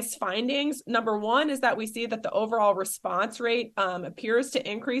very nice findings. Number one is that we see that the overall response rate appears to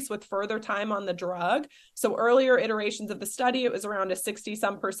increase with further time on the drug. So earlier iterations of the study, it was around a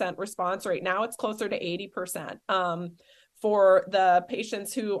 60-some% response rate. Now it's closer to 80%. For the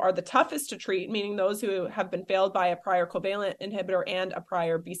patients who are the toughest to treat, meaning those who have been failed by a prior covalent inhibitor and a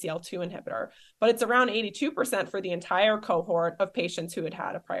prior BCL2 inhibitor. But it's around 82% for the entire cohort of patients who had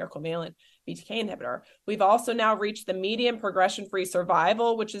had a prior covalent BTK inhibitor. We've also now reached the median progression-free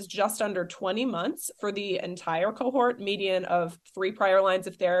survival, which is just under 20 months for the entire cohort, median of 3 prior lines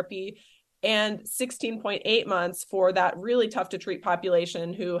of therapy, and 16.8 months for that really tough to treat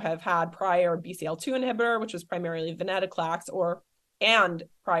population who have had prior BCL2 inhibitor, which was primarily venetoclax, and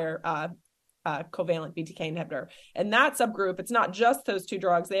prior covalent BTK inhibitor. And that subgroup, it's not just those two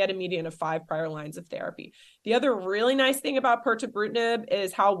drugs. They had a median of 5 prior lines of therapy. The other really nice thing about pirtobrutinib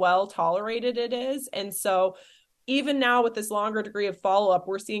is how well tolerated it is. And so even now with this longer degree of follow-up,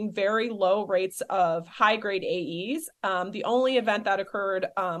 we're seeing very low rates of high-grade AEs. The only event that occurred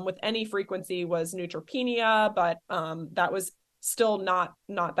with any frequency was neutropenia, but that was still not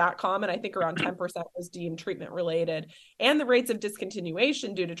that common. I think around 10% was deemed treatment related. And the rates of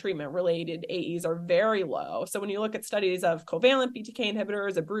discontinuation due to treatment related AEs are very low. So when you look at studies of covalent BTK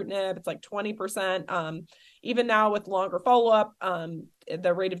inhibitors, ibrutinib, it's like 20%. Even now with longer follow-up,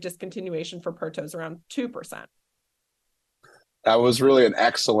 the rate of discontinuation for pirto is around 2%. That was really an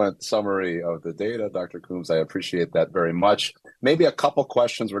excellent summary of the data, Dr. Coombs. I appreciate that very much. Maybe a couple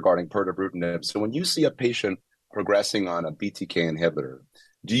questions regarding pirtobrutinib. So when you see a patient progressing on a BTK inhibitor,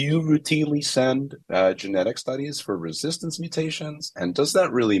 do you routinely send genetic studies for resistance mutations? And does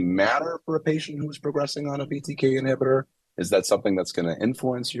that really matter for a patient who's progressing on a BTK inhibitor? Is that something that's going to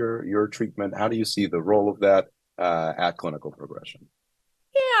influence your treatment? How do you see the role of that at clinical progression?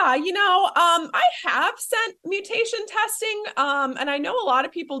 Yeah, I have sent mutation testing, and I know a lot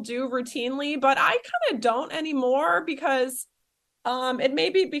of people do routinely, but I kind of don't anymore because it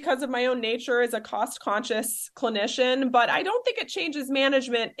may be because of my own nature as a cost-conscious clinician, but I don't think it changes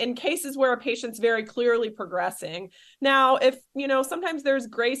management in cases where a patient's very clearly progressing. Now, if, sometimes there's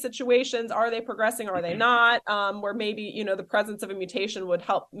gray situations, are they progressing, are they not, where maybe, the presence of a mutation would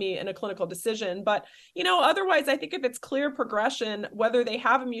help me in a clinical decision. But, otherwise, I think if it's clear progression, whether they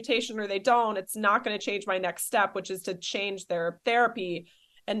have a mutation or they don't, it's not going to change my next step, which is to change their therapy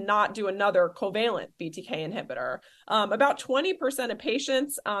and not do another covalent BTK inhibitor. About 20% of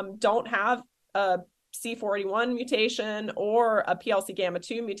patients don't have a C481 mutation or a PLC gamma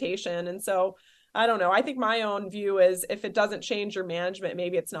 2 mutation. And so I don't know. I think my own view is if it doesn't change your management,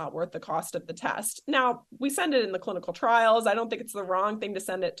 maybe it's not worth the cost of the test. Now, we send it in the clinical trials. I don't think it's the wrong thing to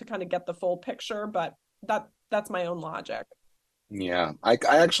send it to kind of get the full picture, but that's my own logic. Yeah, I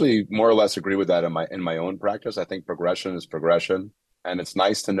actually more or less agree with that in my own practice. I think progression is progression. And it's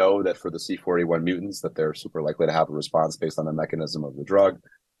nice to know that for the C481 mutants that they're super likely to have a response based on the mechanism of the drug.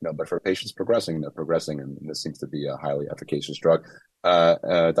 But for patients progressing, they're progressing, and this seems to be a highly efficacious drug.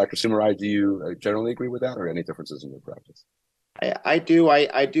 Dr. Soumerai, do you generally agree with that, or any differences in your practice? I do.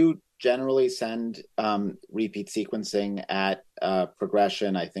 I do generally send repeat sequencing at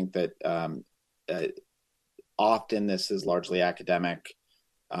progression. I think that often this is largely academic.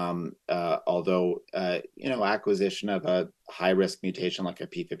 Although, acquisition of a high-risk mutation like a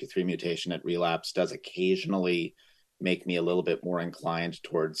P53 mutation at relapse does occasionally make me a little bit more inclined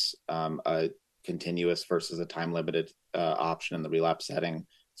towards a continuous versus a time-limited option in the relapse setting.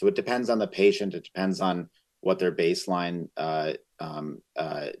 So it depends on the patient. It depends on what their baseline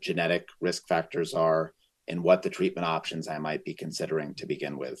genetic risk factors are and what the treatment options I might be considering to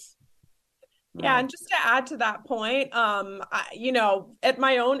begin with. Yeah, and just to add to that point, at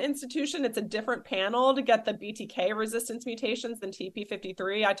my own institution, it's a different panel to get the BTK resistance mutations than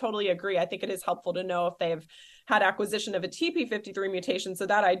TP53. I totally agree. I think it is helpful to know if they've had acquisition of a TP53 mutation, so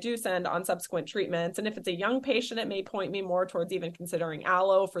that I do send on subsequent treatments. And if it's a young patient, it may point me more towards even considering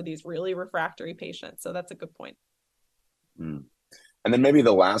allo for these really refractory patients. So that's a good point. And then maybe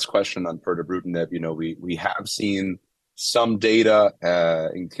the last question on pirtobrutinib, we have seen some data,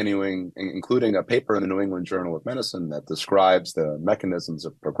 including a paper in the New England Journal of Medicine that describes the mechanisms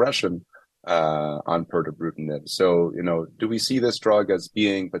of progression on pirtobrutinib. So, do we see this drug as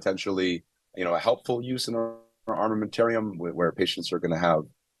being potentially, a helpful use in our armamentarium where patients are going to have,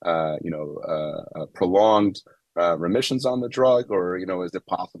 prolonged remissions on the drug, or, is it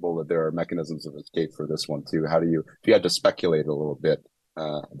possible that there are mechanisms of escape for this one too? If you had to speculate a little bit,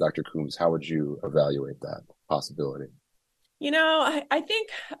 Dr. Coombs, how would you evaluate that possibility? I think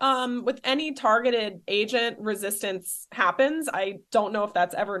with any targeted agent, resistance happens. I don't know if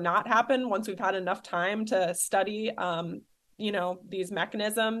that's ever not happened once we've had enough time to study, these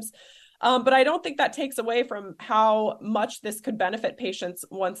mechanisms. But I don't think that takes away from how much this could benefit patients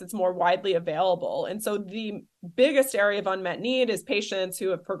once it's more widely available. And so the biggest area of unmet need is patients who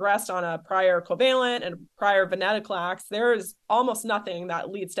have progressed on a prior covalent and prior venetoclax. There is almost nothing that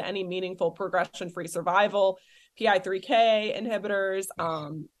leads to any meaningful progression-free survival. PI3K inhibitors,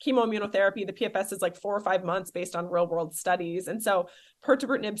 chemoimmunotherapy, the PFS is like 4 or 5 months based on real world studies. And so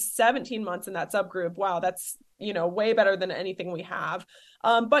pirtobrutinib 17 months in that subgroup. Wow, that's, way better than anything we have.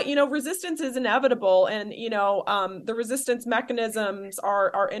 But, resistance is inevitable, and, the resistance mechanisms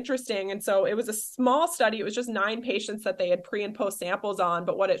are interesting. And so it was a small study. It was just 9 patients that they had pre and post samples on.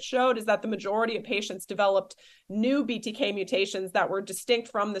 But what it showed is that the majority of patients developed new BTK mutations that were distinct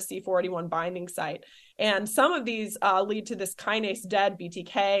from the C481 binding site. And some of these lead to this kinase dead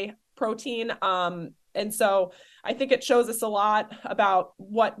BTK protein. And so I think it shows us a lot about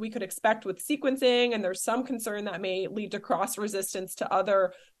what we could expect with sequencing. And there's some concern that may lead to cross resistance to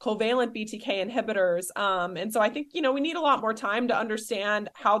other covalent BTK inhibitors. And so I think, we need a lot more time to understand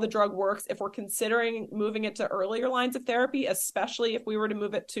how the drug works if we're considering moving it to earlier lines of therapy, especially if we were to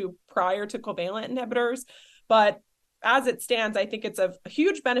move it to prior to covalent inhibitors. But as it stands, I think it's a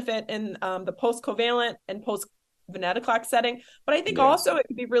huge benefit in the post-covalent and post-venetoclax setting. But I think also it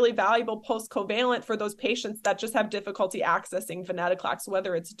could be really valuable post-covalent for those patients that just have difficulty accessing venetoclax,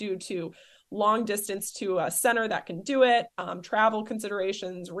 whether it's due to long distance to a center that can do it, travel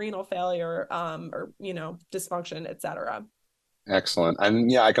considerations, renal failure, or dysfunction, et cetera. Excellent.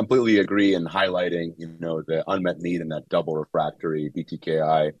 And I completely agree in highlighting, the unmet need in that double refractory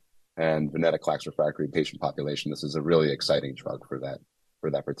BTKI and venetoclax refractory patient population. This is a really exciting drug for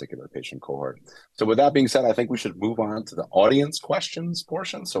that particular patient cohort. So with that being said, I think we should move on to the audience questions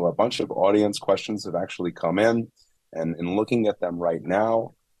portion. So a bunch of audience questions have actually come in, and in looking at them right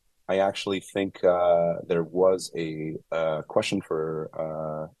now, I actually think there was a question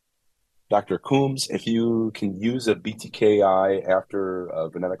for Dr. Coombs. If you can use a BTKI after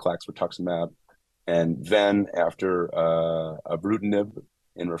venetoclax rituximab and then after ibrutinib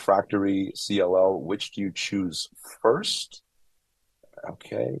in refractory CLL, which do you choose first?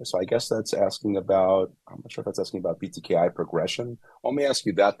 Okay, so I guess that's asking about, I'm not sure if that's asking about BTKI progression. Let me ask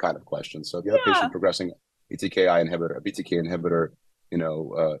you that kind of question. So if you have a patient progressing BTK inhibitor,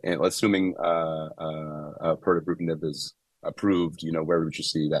 and assuming pirtobrutinib is approved, where would you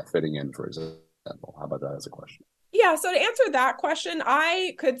see that fitting in, for example? How about that as a question? Yeah, so to answer that question,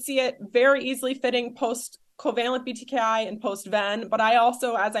 I could see it very easily fitting post-covalent BTKI and post-ven, but I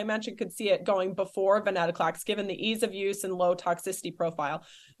also, as I mentioned, could see it going before venetoclax, given the ease of use and low toxicity profile.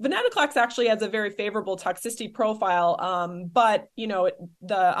 Venetoclax actually has a very favorable toxicity profile, but,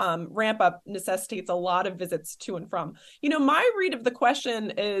 the ramp-up necessitates a lot of visits to and from. My read of the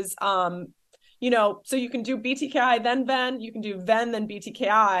question is, so you can do BTKI, then ven, you can do ven, then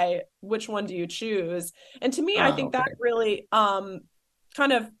BTKI. Which one do you choose? And to me, I think that really kind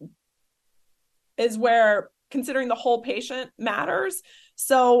of is where considering the whole patient matters.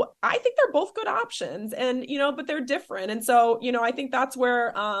 So I think they're both good options, and, but they're different. And so, I think that's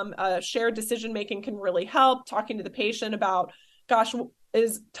where shared decision-making can really help, talking to the patient about, gosh,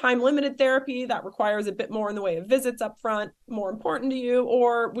 is time-limited therapy that requires a bit more in the way of visits up front more important to you?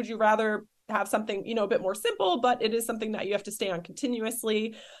 Or would you rather have something, a bit more simple, but it is something that you have to stay on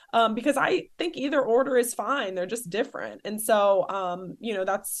continuously? Because I think either order is fine. They're just different. And so,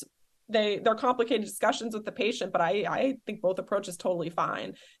 they're complicated discussions with the patient, but I think both approaches totally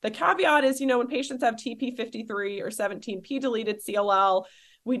fine. The caveat is, when patients have TP53 or 17p deleted CLL,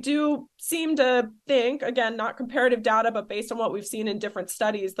 we do seem to think, again, not comparative data, but based on what we've seen in different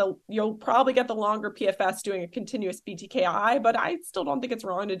studies, you'll probably get the longer PFS doing a continuous BTKI, but I still don't think it's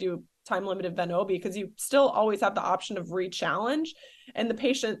wrong to do time-limited Ven/Ob, because you still always have the option of re-challenge, and the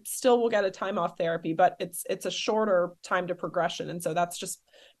patient still will get a time off therapy, but it's a shorter time to progression. And so that's just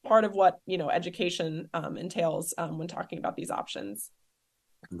part of what, education entails when talking about these options.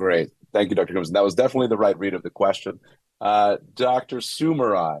 Great. Thank you, Dr. Coombs. That was definitely the right read of the question. Dr.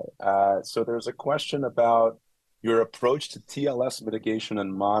 Soumerai, so there's a question about your approach to TLS mitigation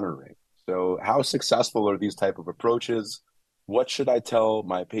and monitoring. So how successful are these type of approaches? What should I tell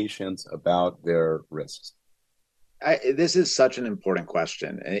my patients about their risks? This is such an important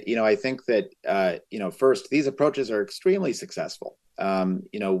question. I think that, first, these approaches are extremely successful.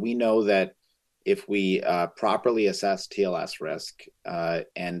 We know that if we properly assess TLS risk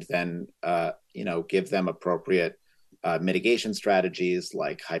and then, give them appropriate mitigation strategies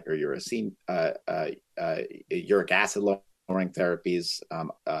like hyperuricemia, uric acid lowering therapies,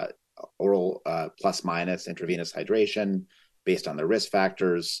 oral plus minus intravenous hydration based on the risk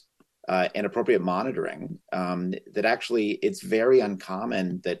factors, and appropriate monitoring, that actually it's very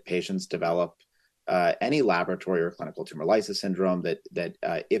uncommon that patients develop any laboratory or clinical tumor lysis syndrome, that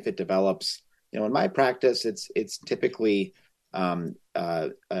if it develops, in my practice, it's typically often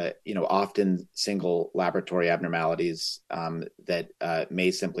single laboratory abnormalities that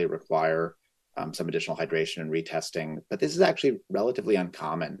may simply require some additional hydration and retesting. But this is actually relatively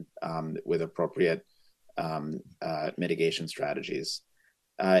uncommon with appropriate mitigation strategies.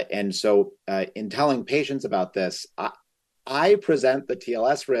 And so in telling patients about this, I present the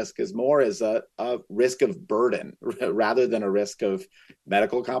TLS risk as more as a risk of burden rather than a risk of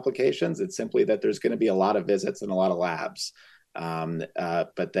medical complications. It's simply that there's going to be a lot of visits and a lot of labs,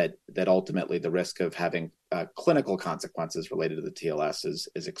 but that ultimately the risk of having clinical consequences related to the TLS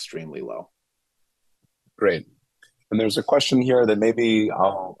is extremely low. Great. And there's a question here that maybe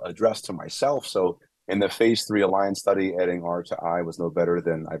I'll address to myself. So In the phase 3 Alliance study, adding R to I was no better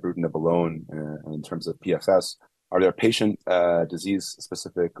than ibrutinib alone in terms of PFS. Are there patient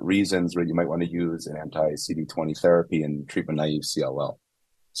disease-specific reasons where you might want to use an anti-CD20 therapy in treatment-naive CLL?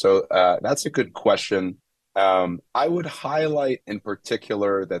 So that's a good question. I would highlight in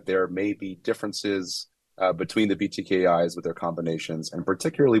particular that there may be differences between the BTKIs with their combinations, and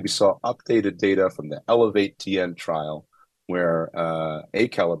particularly we saw updated data from the Elevate-TN trial where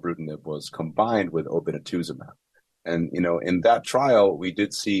acalabrutinib was combined with obinutuzumab. And, in that trial, we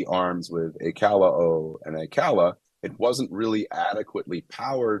did see arms with acala-O and acala. It wasn't really adequately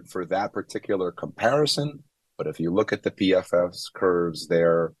powered for that particular comparison. But if you look at the PFS curves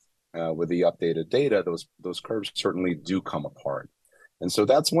there with the updated data, those curves certainly do come apart. And so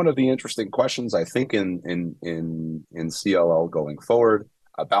that's one of the interesting questions, I think, in CLL going forward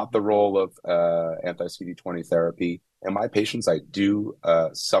about the role of anti-CD20 therapy. In my patients, I do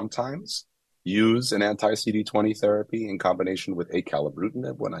sometimes use an anti-CD20 therapy in combination with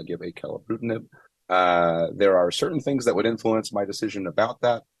acalabrutinib when I give acalabrutinib. There are certain things that would influence my decision about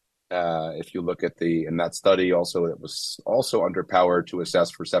that. If you look at in that study also, it was also underpowered to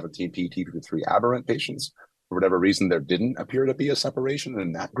assess for 17p TP53 aberrant patients. For whatever reason, there didn't appear to be a separation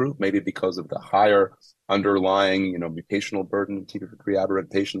in that group, maybe because of the higher underlying, mutational burden of TP53 aberrant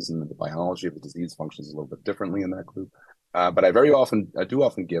patients, and the biology of the disease functions a little bit differently in that group. But I do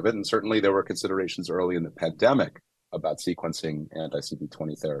often give it, and certainly there were considerations early in the pandemic about sequencing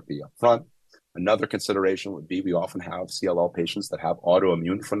anti-CD20 therapy up front. Another consideration would be we often have CLL patients that have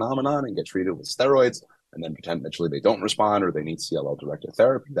autoimmune phenomenon and get treated with steroids, and then potentially they don't respond or they need CLL-directed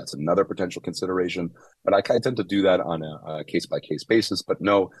therapy. That's another potential consideration. But I tend to do that on a case-by-case basis. But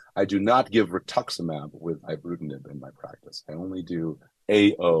no, I do not give rituximab with ibrutinib in my practice. I only do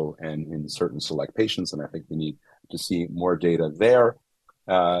AO and in certain select patients, and I think we need to see more data there.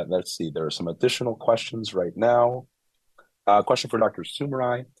 Let's see, there are some additional questions right now. Question for Dr.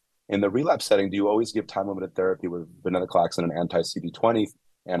 Soumerai. In the relapse setting, do you always give time-limited therapy with venetoclax and an anti-CD20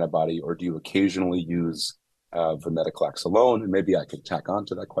 antibody, or do you occasionally use venetoclax alone? And maybe I could tack on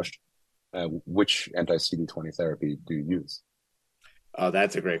to that question. Which anti-CD20 therapy do you use? Oh,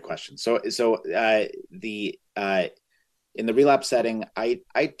 that's a great question. So in the relapse setting, I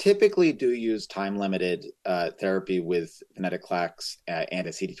typically do use time-limited therapy with venetoclax and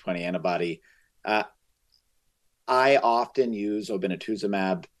a CD20 antibody. I often use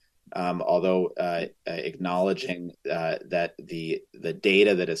obinutuzumab, although acknowledging that the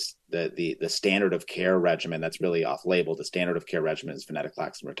data that is the standard of care regimen that's really off-label. The standard of care regimen is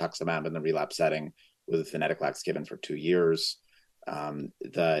venetoclax and rituximab in the relapse setting, with venetoclax given for 2 years.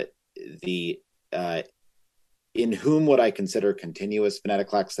 In whom would I consider continuous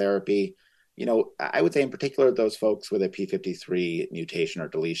venetoclax therapy? I would say in particular those folks with a P53 mutation or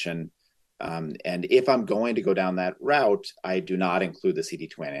deletion. And if I'm going to go down that route, I do not include the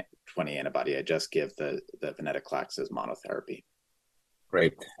CD20 antibody. I just give the venetoclax as monotherapy.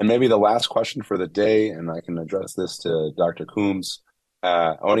 Great. And maybe the last question for the day, and I can address this to Dr. Coombs.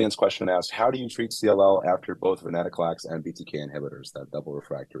 Audience question asks, how do you treat CLL after both venetoclax and BTK inhibitors, that double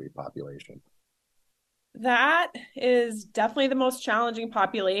refractory population? That is definitely the most challenging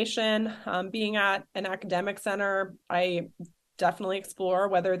population. Being at an academic center, I definitely explore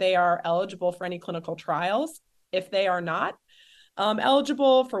whether they are eligible for any clinical trials. If they are not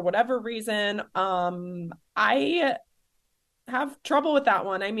eligible for whatever reason, I have trouble with that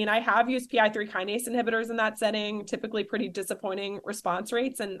one. I mean, I have used PI3 kinase inhibitors in that setting, typically pretty disappointing response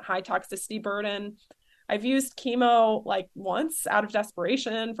rates and high toxicity burden. I've used chemo like once out of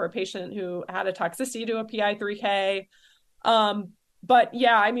desperation for a patient who had a toxicity to a PI3K. But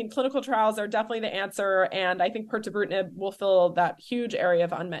yeah, I mean, clinical trials are definitely the answer. And I think pirtobrutinib will fill that huge area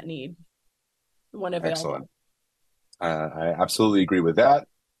of unmet need when available. Excellent. I absolutely agree with that.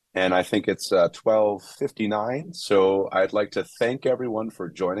 And I think it's 12:59. So I'd like to thank everyone for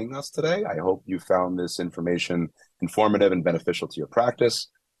joining us today. I hope you found this information informative and beneficial to your practice.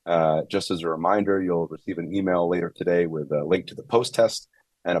 Just as a reminder, you'll receive an email later today with a link to the post-test.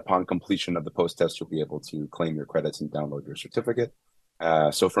 And upon completion of the post-test, you'll be able to claim your credits and download your certificate.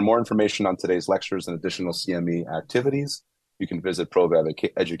 So for more information on today's lectures and additional CME activities, you can visit Prova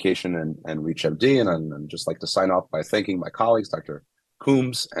Education and ReachMD. And I'd just like to sign off by thanking my colleagues, Dr.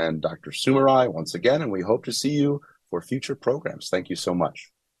 Coombs and Dr. Soumerai, once again. And we hope to see you for future programs. Thank you so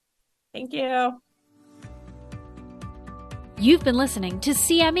much. Thank you. You've been listening to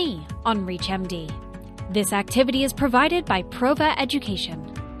CME on ReachMD. This activity is provided by Prova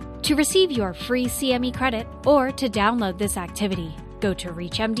Education. To receive your free CME credit or to download this activity, go to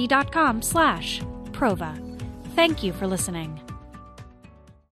reachmd.com/Prova. Thank you for listening.